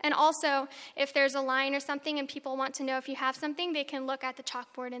people. And also, if there's a line or something and people want to know if you have something, they can look at the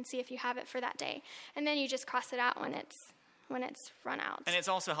chalkboard and see if you have it for that day. And then you just cross it out when it's run out. And it's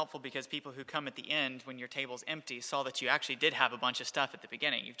also helpful because people who come at the end when your table's empty saw that you actually did have a bunch of stuff at the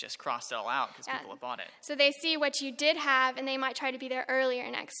beginning. You've just crossed it all out because people have bought it. So they see what you did have, and they might try to be there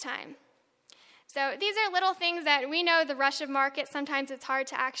earlier next time. So these are little things that we know the rush of market. Sometimes it's hard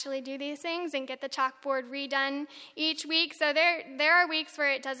to actually do these things and get the chalkboard redone each week. So there are weeks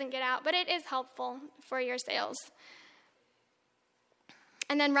where it doesn't get out, but it is helpful for your sales.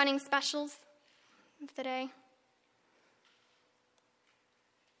 And then running specials of the day.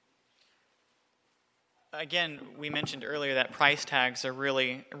 Again, we mentioned earlier that price tags are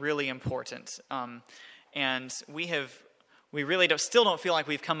really, really important. And we really still don't feel like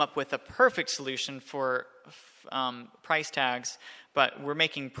we've come up with a perfect solution for price tags, but we're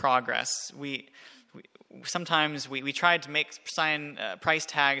making progress. Sometimes we tried to make price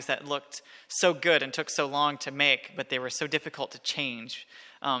tags that looked so good and took so long to make, but they were so difficult to change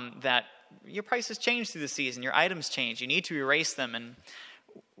that your prices change through the season, your items change, you need to erase them. And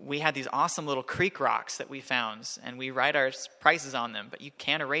we had these awesome little creek rocks that we found, and we write our prices on them, but you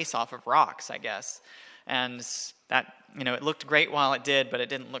can't erase off of rocks, I guess. And that, it looked great while it did, but it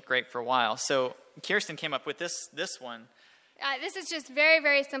didn't look great for a while. So Kirsten came up with this one. This is just very,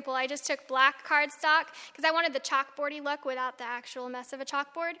 very simple. I just took black cardstock because I wanted the chalkboardy look without the actual mess of a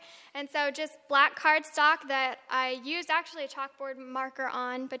chalkboard. And so just black cardstock that I used actually a chalkboard marker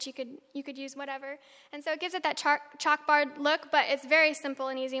on, but you could use whatever. And so it gives it that chalkboard look, but it's very simple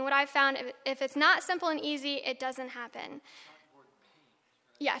and easy. And what I've found, if it's not simple and easy, it doesn't happen. Chalkboard paint,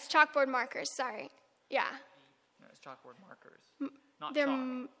 right? Yes, chalkboard markers, sorry. Yeah. No, it's chalkboard markers, not They're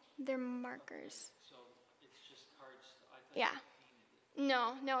chalk. They're markers. So it's just cards. I thought Yeah. you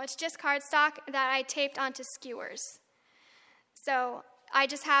painted it. No, it's just cardstock that I taped onto skewers. So I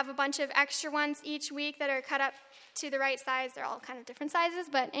just have a bunch of extra ones each week that are cut up to the right size. They're all kind of different sizes,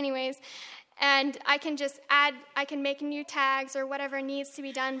 but anyways. And I can just I can make new tags or whatever needs to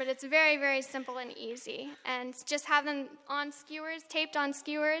be done, but it's very, very simple and easy. And just have them on skewers, taped on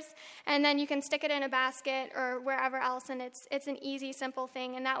skewers, and then you can stick it in a basket or wherever else, and it's an easy, simple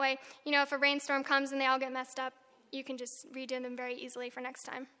thing. And that way, if a rainstorm comes and they all get messed up, you can just redo them very easily for next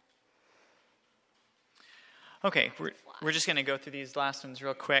time. Okay, we're just going to go through these last ones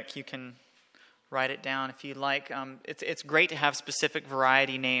real quick. You can write it down if you'd like. It's great to have specific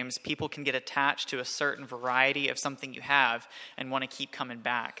variety names. People can get attached to a certain variety of something you have and want to keep coming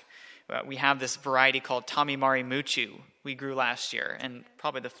back. We have this variety called Tamimari Muchu we grew last year, and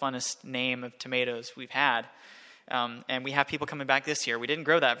probably the funnest name of tomatoes we've had. And we have people coming back this year. We didn't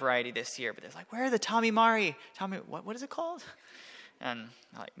grow that variety this year, but they're like, where are the Tamimari? What is it called? And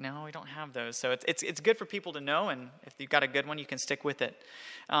I'm like, no, we don't have those. So it's good for people to know, and if you've got a good one, you can stick with it.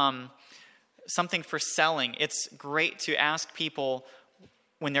 Something for selling. It's great to ask people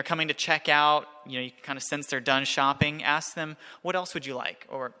when they're coming to check out, you kind of sense they're done shopping, ask them, what else would you like?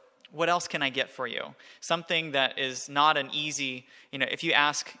 Or what else can I get for you? Something that is not an easy, if you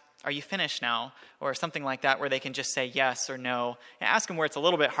ask, are you finished now? Or something like that where they can just say yes or no. And ask them where it's a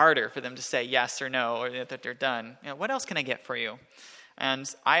little bit harder for them to say yes or no, or that they're done. What else can I get for you? And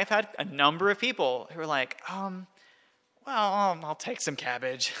I've had a number of people who are like, I'll take some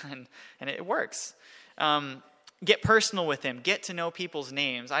cabbage, and it works. Get personal with them. Get to know people's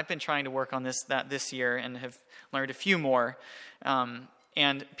names. I've been trying to work on this year and have learned a few more.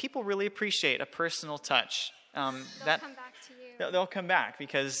 And people really appreciate a personal touch. They'll come back to you. They'll come back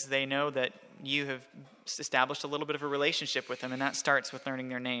because they know that you have established a little bit of a relationship with them, and that starts with learning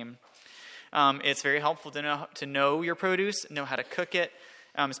their name. It's very helpful to know your produce, know how to cook it,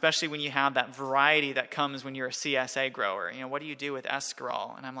 especially when you have that variety that comes when you're a CSA grower. What do you do with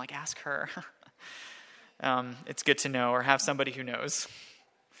escarole? And I'm like, ask her. It's good to know, or have somebody who knows.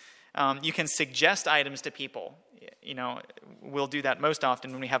 You can suggest items to people. We'll do that most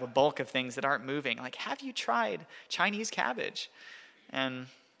often when we have a bulk of things that aren't moving. Like, have you tried Chinese cabbage? And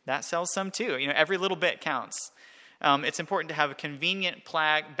that sells some too. Every little bit counts. It's important to have a convenient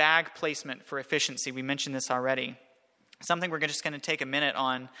bag placement for efficiency. We mentioned this already. Something we're just going to take a minute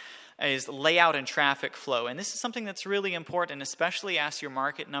on is layout and traffic flow. And this is something that's really important, especially as your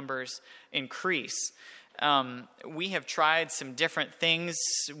market numbers increase. We have tried some different things.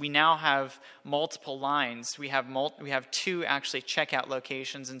 We now have multiple lines. We have 2 actually checkout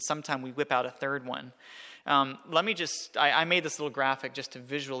locations, and sometime we whip out a third one. I made this little graphic just to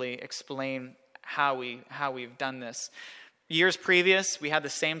visually explain how we've done this. Years previous, we had the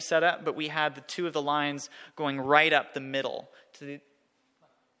same setup, but we had the 2 of the lines going right up the middle to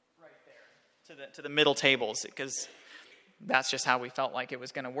the middle tables, because that's just how we felt like it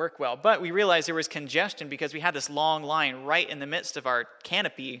was going to work well. But we realized there was congestion because we had this long line right in the midst of our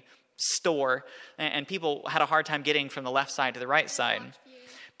canopy store, and people had a hard time getting from the left side to the right side.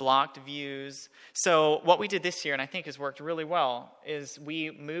 Blocked views. So what we did this year, and I think has worked really well, is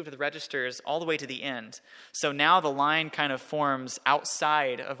we moved the registers all the way to the end. So now the line kind of forms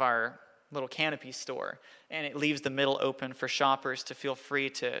outside of our little canopy store, and it leaves the middle open for shoppers to feel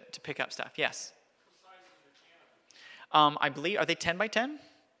free to pick up stuff. Yes? I believe, are they 10 by 10?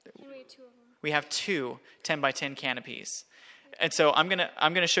 We have 2 of them. We have 2 10 by 10 canopies. And so I'm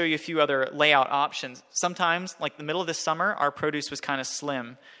gonna show you a few other layout options. Sometimes, like the middle of the summer, our produce was kind of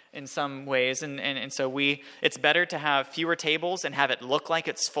slim in some ways, and so it's better to have fewer tables and have it look like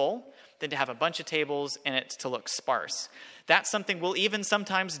it's full than to have a bunch of tables and it to look sparse. That's something we'll even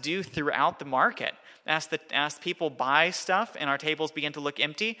sometimes do throughout the market. As people buy stuff and our tables begin to look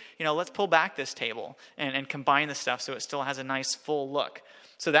empty, let's pull back this table and combine the stuff so it still has a nice full look.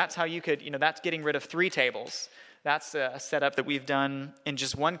 So that's how you could, that's getting rid of 3 tables. That's a setup that we've done in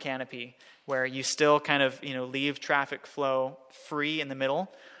just 1 canopy, where you still kind of, leave traffic flow free in the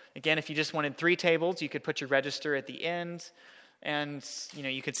middle. Again, if you just wanted 3 tables, you could put your register at the end, and,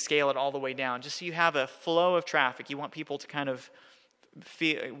 you could scale it all the way down, just so you have a flow of traffic. You want people to kind of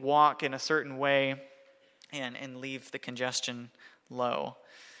walk in a certain way and leave the congestion low.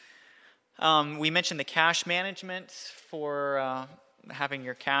 We mentioned the cash management for having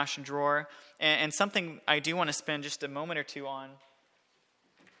your cash drawer. And something I do want to spend just a moment or 2 on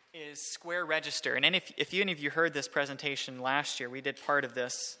is Square Register. And if any of you heard this presentation last year, we did part of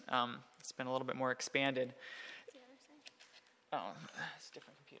this. It's been a little bit more expanded. Oh, it's a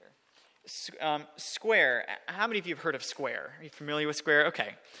different computer. Square. How many of you have heard of Square? Are you familiar with Square?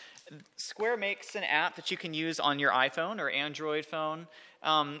 Okay. Square makes an app that you can use on your iPhone or Android phone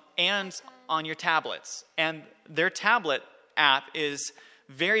and on your tablets. And their tablet app is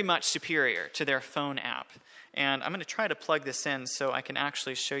very much superior to their phone app. And I'm going to try to plug this in so I can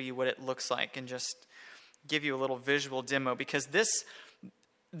actually show you what it looks like and just give you a little visual demo, because this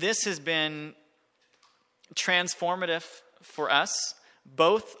has been transformative for us,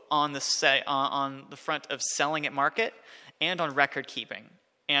 both on the front of selling at market and on record keeping.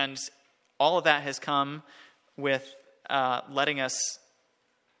 And all of that has come with letting us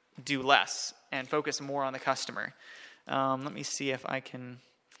do less and focus more on the customer. Let me see if I can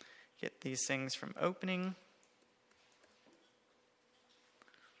get these things from opening.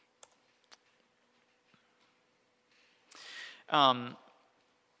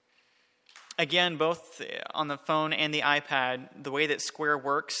 Again, both on the phone and the iPad, the way that Square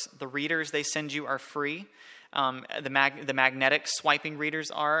works, the readers they send you are free. The magnetic swiping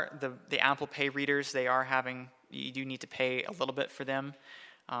readers are. The Apple Pay readers, you do need to pay a little bit for them.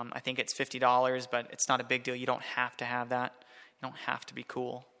 I think it's $50, but it's not a big deal. You don't have to have that. You don't have to be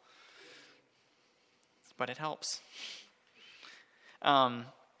cool. But it helps.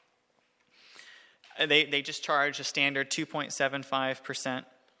 They just charge a standard 2.75%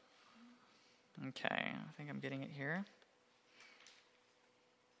 Okay, I think I'm getting it here.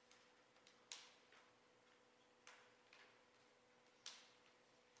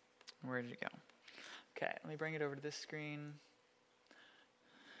 Where did it go? Okay, let me bring it over to this screen.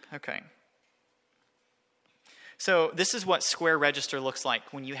 Okay. So this is what Square Register looks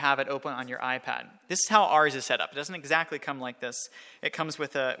like when you have it open on your iPad. This is how ours is set up. It doesn't exactly come like this. It comes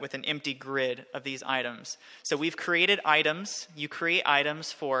with an empty grid of these items. So we've created items. You create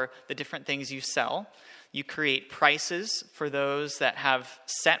items for the different things you sell. You create prices for those that have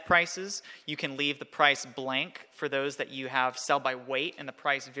set prices. You can leave the price blank for those that you have sell by weight and the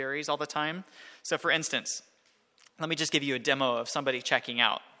price varies all the time. So for instance, let me just give you a demo of somebody checking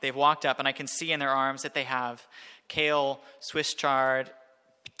out. They've walked up and I can see in their arms that they have kale, Swiss chard,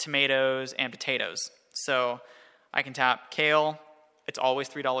 tomatoes, and potatoes. So I can tap kale. It's always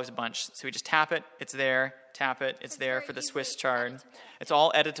 $3 a bunch. So we just tap it. It's there. Tap it. It's there for the Swiss chard. It's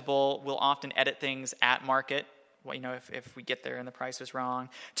all editable. We'll often edit things at market. Well, if we get there and the price is wrong.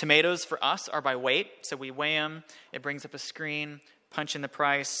 Tomatoes for us are by weight. So we weigh them. It brings up a screen. Punch in the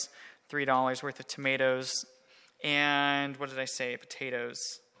price. $3 worth of tomatoes. And what did I say? Potatoes,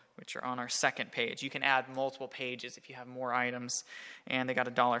 which are on our second page. You can add multiple pages if you have more items. And they got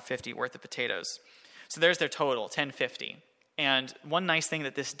 $1.50 worth of potatoes. So there's their total, $10.50. And one nice thing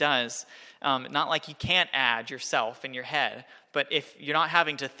that this does, not like you can't add yourself in your head, but if you're not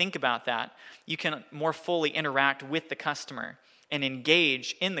having to think about that, you can more fully interact with the customer and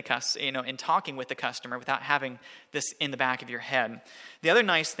engage in in talking with the customer without having this in the back of your head. The other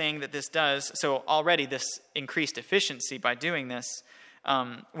nice thing that this does, so already this increased efficiency by doing this,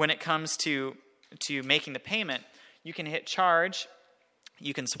 when it comes to making the payment, you can hit charge,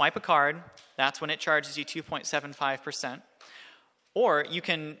 you can swipe a card, that's when it charges you 2.75%. Or you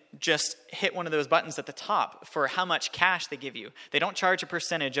can just hit one of those buttons at the top for how much cash they give you. They don't charge a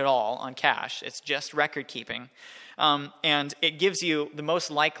percentage at all on cash. It's just record keeping. And it gives you the most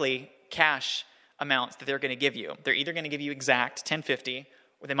likely cash amounts that they're going to give you. They're either going to give you exact $10.50,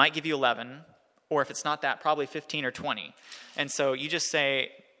 or they might give you 11, or if it's not that, probably 15 or 20. And so you just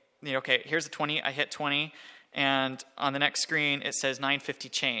say, okay, here's the 20. I hit 20. And on the next screen, it says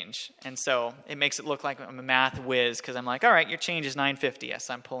 $9.50 change. And so it makes it look like I'm a math whiz because I'm like, all right, your change is $9.50. Yes,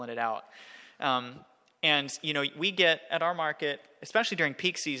 I'm pulling it out. And we get at our market, especially during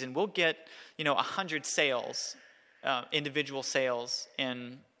peak season, we'll get 100 sales, individual sales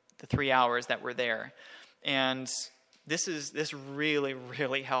in the 3 hours that we're there. And this really,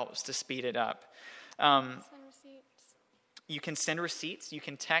 really helps to speed it up. You can send receipts. You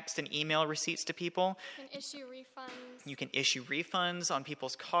can text and email receipts to people. You can issue refunds. You can issue refunds on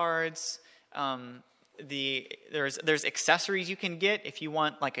people's cards. There's accessories you can get if you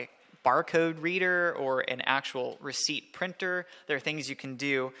want like a barcode reader or an actual receipt printer. There are things you can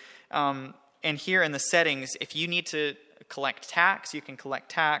do. And here in the settings, if you need to collect tax, you can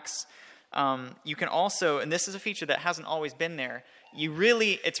collect tax. You can also, and this is a feature that hasn't always been there,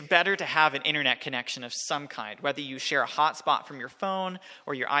 it's better to have an internet connection of some kind, whether you share a hotspot from your phone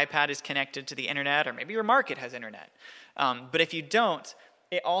or your iPad is connected to the internet, or maybe your market has internet. But if you don't,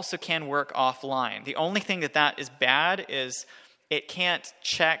 it also can work offline. The only thing that is bad is it can't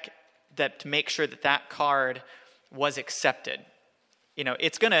check that to make sure that card was accepted.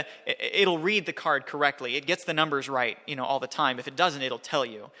 It'll read the card correctly. It gets the numbers right, all the time. If it doesn't, it'll tell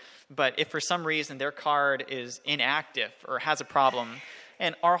you. But if for some reason their card is inactive or has a problem,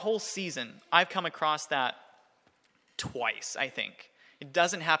 and our whole season, I've come across that twice, I think. It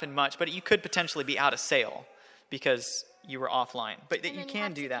doesn't happen much, but you could potentially be out of sale because you were offline. But you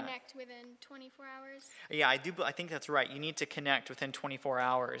can do that. And connect within 24 hours? Yeah, I think that's right. You need to connect within 24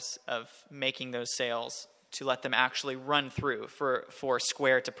 hours of making those sales to let them actually run through for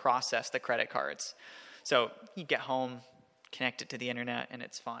Square to process the credit cards. So you get home, connect it to the internet, and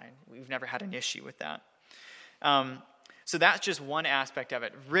it's fine. We've never had an issue with that. So that's just one aspect of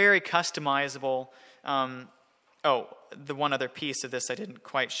it. Very customizable. The one other piece of this I didn't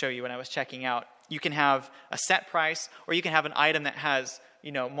quite show you when I was checking out. You can have a set price, or you can have an item that has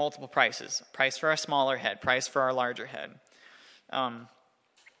multiple prices. Price for our smaller head, price for our larger head.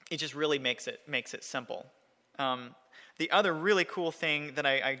 It just really makes it simple. The other really cool thing that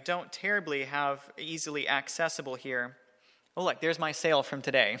I don't terribly have easily accessible here. Oh, look, there's my sale from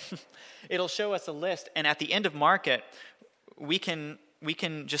today. It'll show us a list, and at the end of market, we can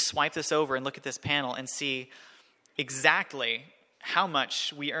just swipe this over and look at this panel and see exactly how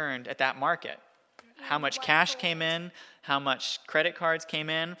much we earned at that market, how much cash came in, how much credit cards came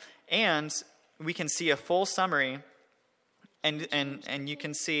in, and we can see a full summary, and you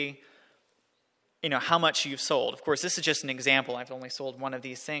can see how much you've sold. Of course, this is just an example. I've only sold one of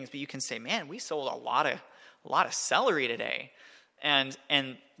these things, but you can say, man, we sold a lot of celery today. And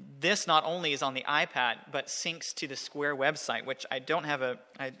this not only is on the iPad, but syncs to the Square website, which I don't have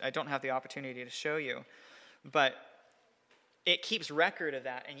the opportunity to show you. But it keeps record of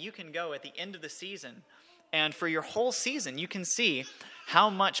that, and you can go at the end of the season, and for your whole season, you can see how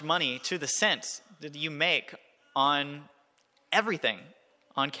much money to the cent did you make on everything,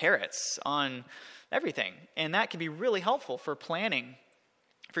 on carrots, on everything. And that can be really helpful for planning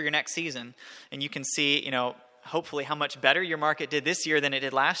for your next season. And you can see, hopefully how much better your market did this year than it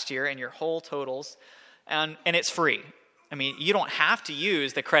did last year, and your whole totals. And it's free. I mean, you don't have to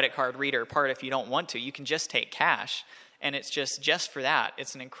use the credit card reader part if you don't want to. You can just take cash. And it's just for that.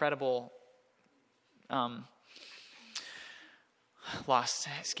 It's an incredible,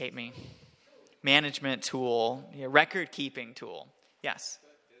 escaped me, management tool, record-keeping tool. Yes?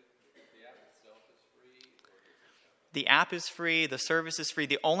 The app is free. The service is free.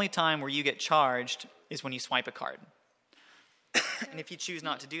 The only time where you get charged is when you swipe a card. And if you choose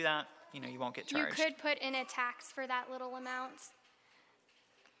not to do that, you won't get charged. You could put in a tax for that little amount,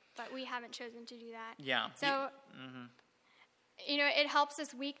 but we haven't chosen to do that. Yeah. So, it helps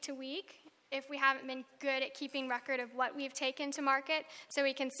us week to week if we haven't been good at keeping record of what we've taken to market, so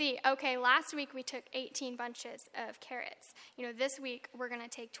we can see, okay, last week we took 18 bunches of carrots. This week we're going to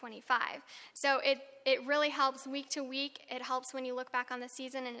take 25. So it really helps week to week. It helps when you look back on the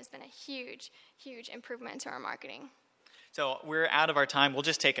season, and it's been a huge, huge improvement to our marketing. So we're out of our time. We'll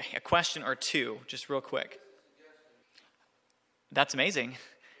just take a question or two, just real quick. That's amazing.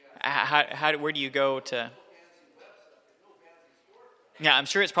 Where do you go to? Yeah, I'm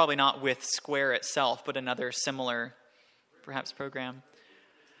sure it's probably not with Square itself, but another similar, perhaps, program.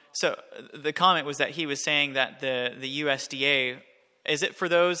 So the comment was that he was saying that the USDA, is it for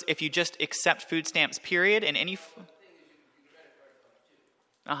those, if you just accept food stamps, period, and any...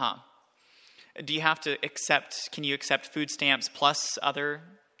 Do you have to can you accept food stamps plus other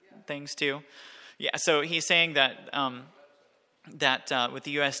things too? Yeah, so he's saying that with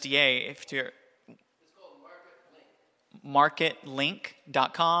the USDA, if you're...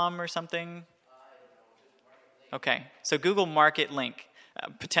 marketlink.com or something? Okay, so Google Market Link,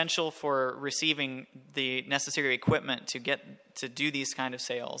 potential for receiving the necessary equipment to do these kind of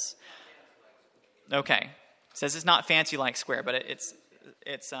sales. Okay, it says it's not fancy like Square, but it's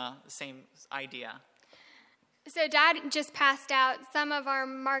the same idea. So Dad just passed out some of our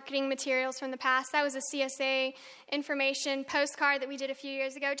marketing materials from the past. That was a CSA information postcard that we did a few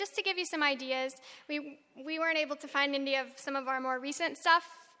years ago, just to give you some ideas. We weren't able to find any of some of our more recent stuff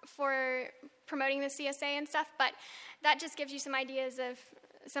for promoting the CSA and stuff, but that just gives you some ideas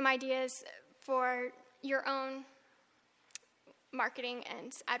for your own marketing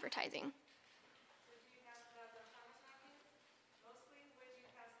and advertising.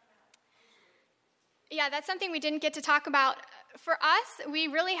 Yeah, that's something we didn't get to talk about. For us, we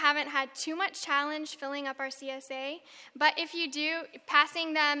really haven't had too much challenge filling up our CSA. But if you do,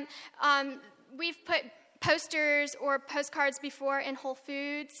 passing them, we've put posters or postcards before in Whole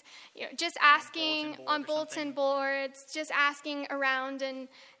Foods, just asking on bulletin boards, just asking around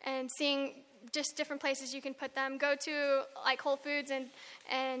and seeing just different places you can put them. Go to like Whole Foods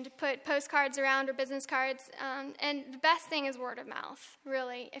and put postcards around or business cards. And the best thing is word of mouth,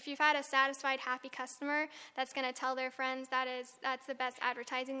 really. If you've had a satisfied, happy customer that's going to tell their friends, that's the best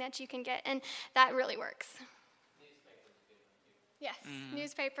advertising that you can get, and that really works. Yes,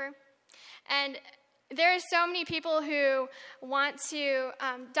 newspaper. And there are so many people who want to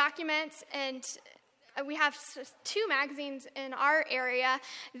document, and we have 2 magazines in our area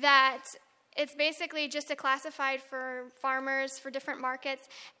that it's basically just a classified for farmers for different markets,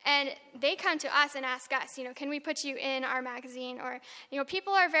 and they come to us and ask us, can we put you in our magazine? Or,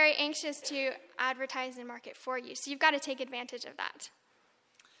 people are very anxious to advertise and market for you, so you've got to take advantage of that.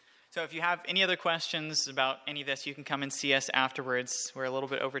 So if you have any other questions about any of this, you can come and see us afterwards. We're a little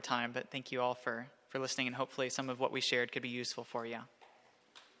bit over time, but thank you all for listening, and hopefully some of what we shared could be useful for you.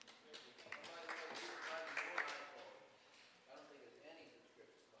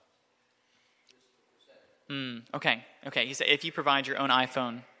 Okay. He said if you provide your own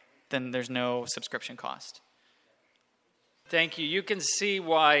iPhone, then there's no subscription cost. Thank you. You can see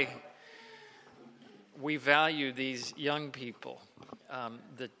why we value these young people.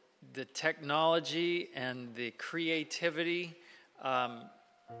 The technology and the creativity.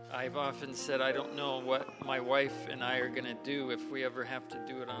 I've often said I don't know what my wife and I are going to do if we ever have to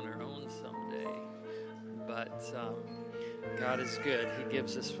do it on our own someday. But God is good. He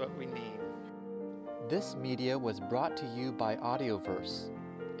gives us what we need. This media was brought to you by Audioverse,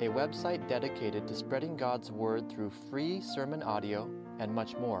 a website dedicated to spreading God's Word through free sermon audio and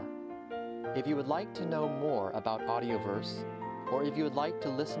much more. If you would like to know more about Audioverse, or if you would like to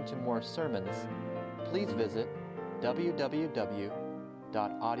listen to more sermons, please visit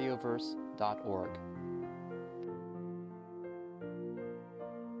www.audioverse.org.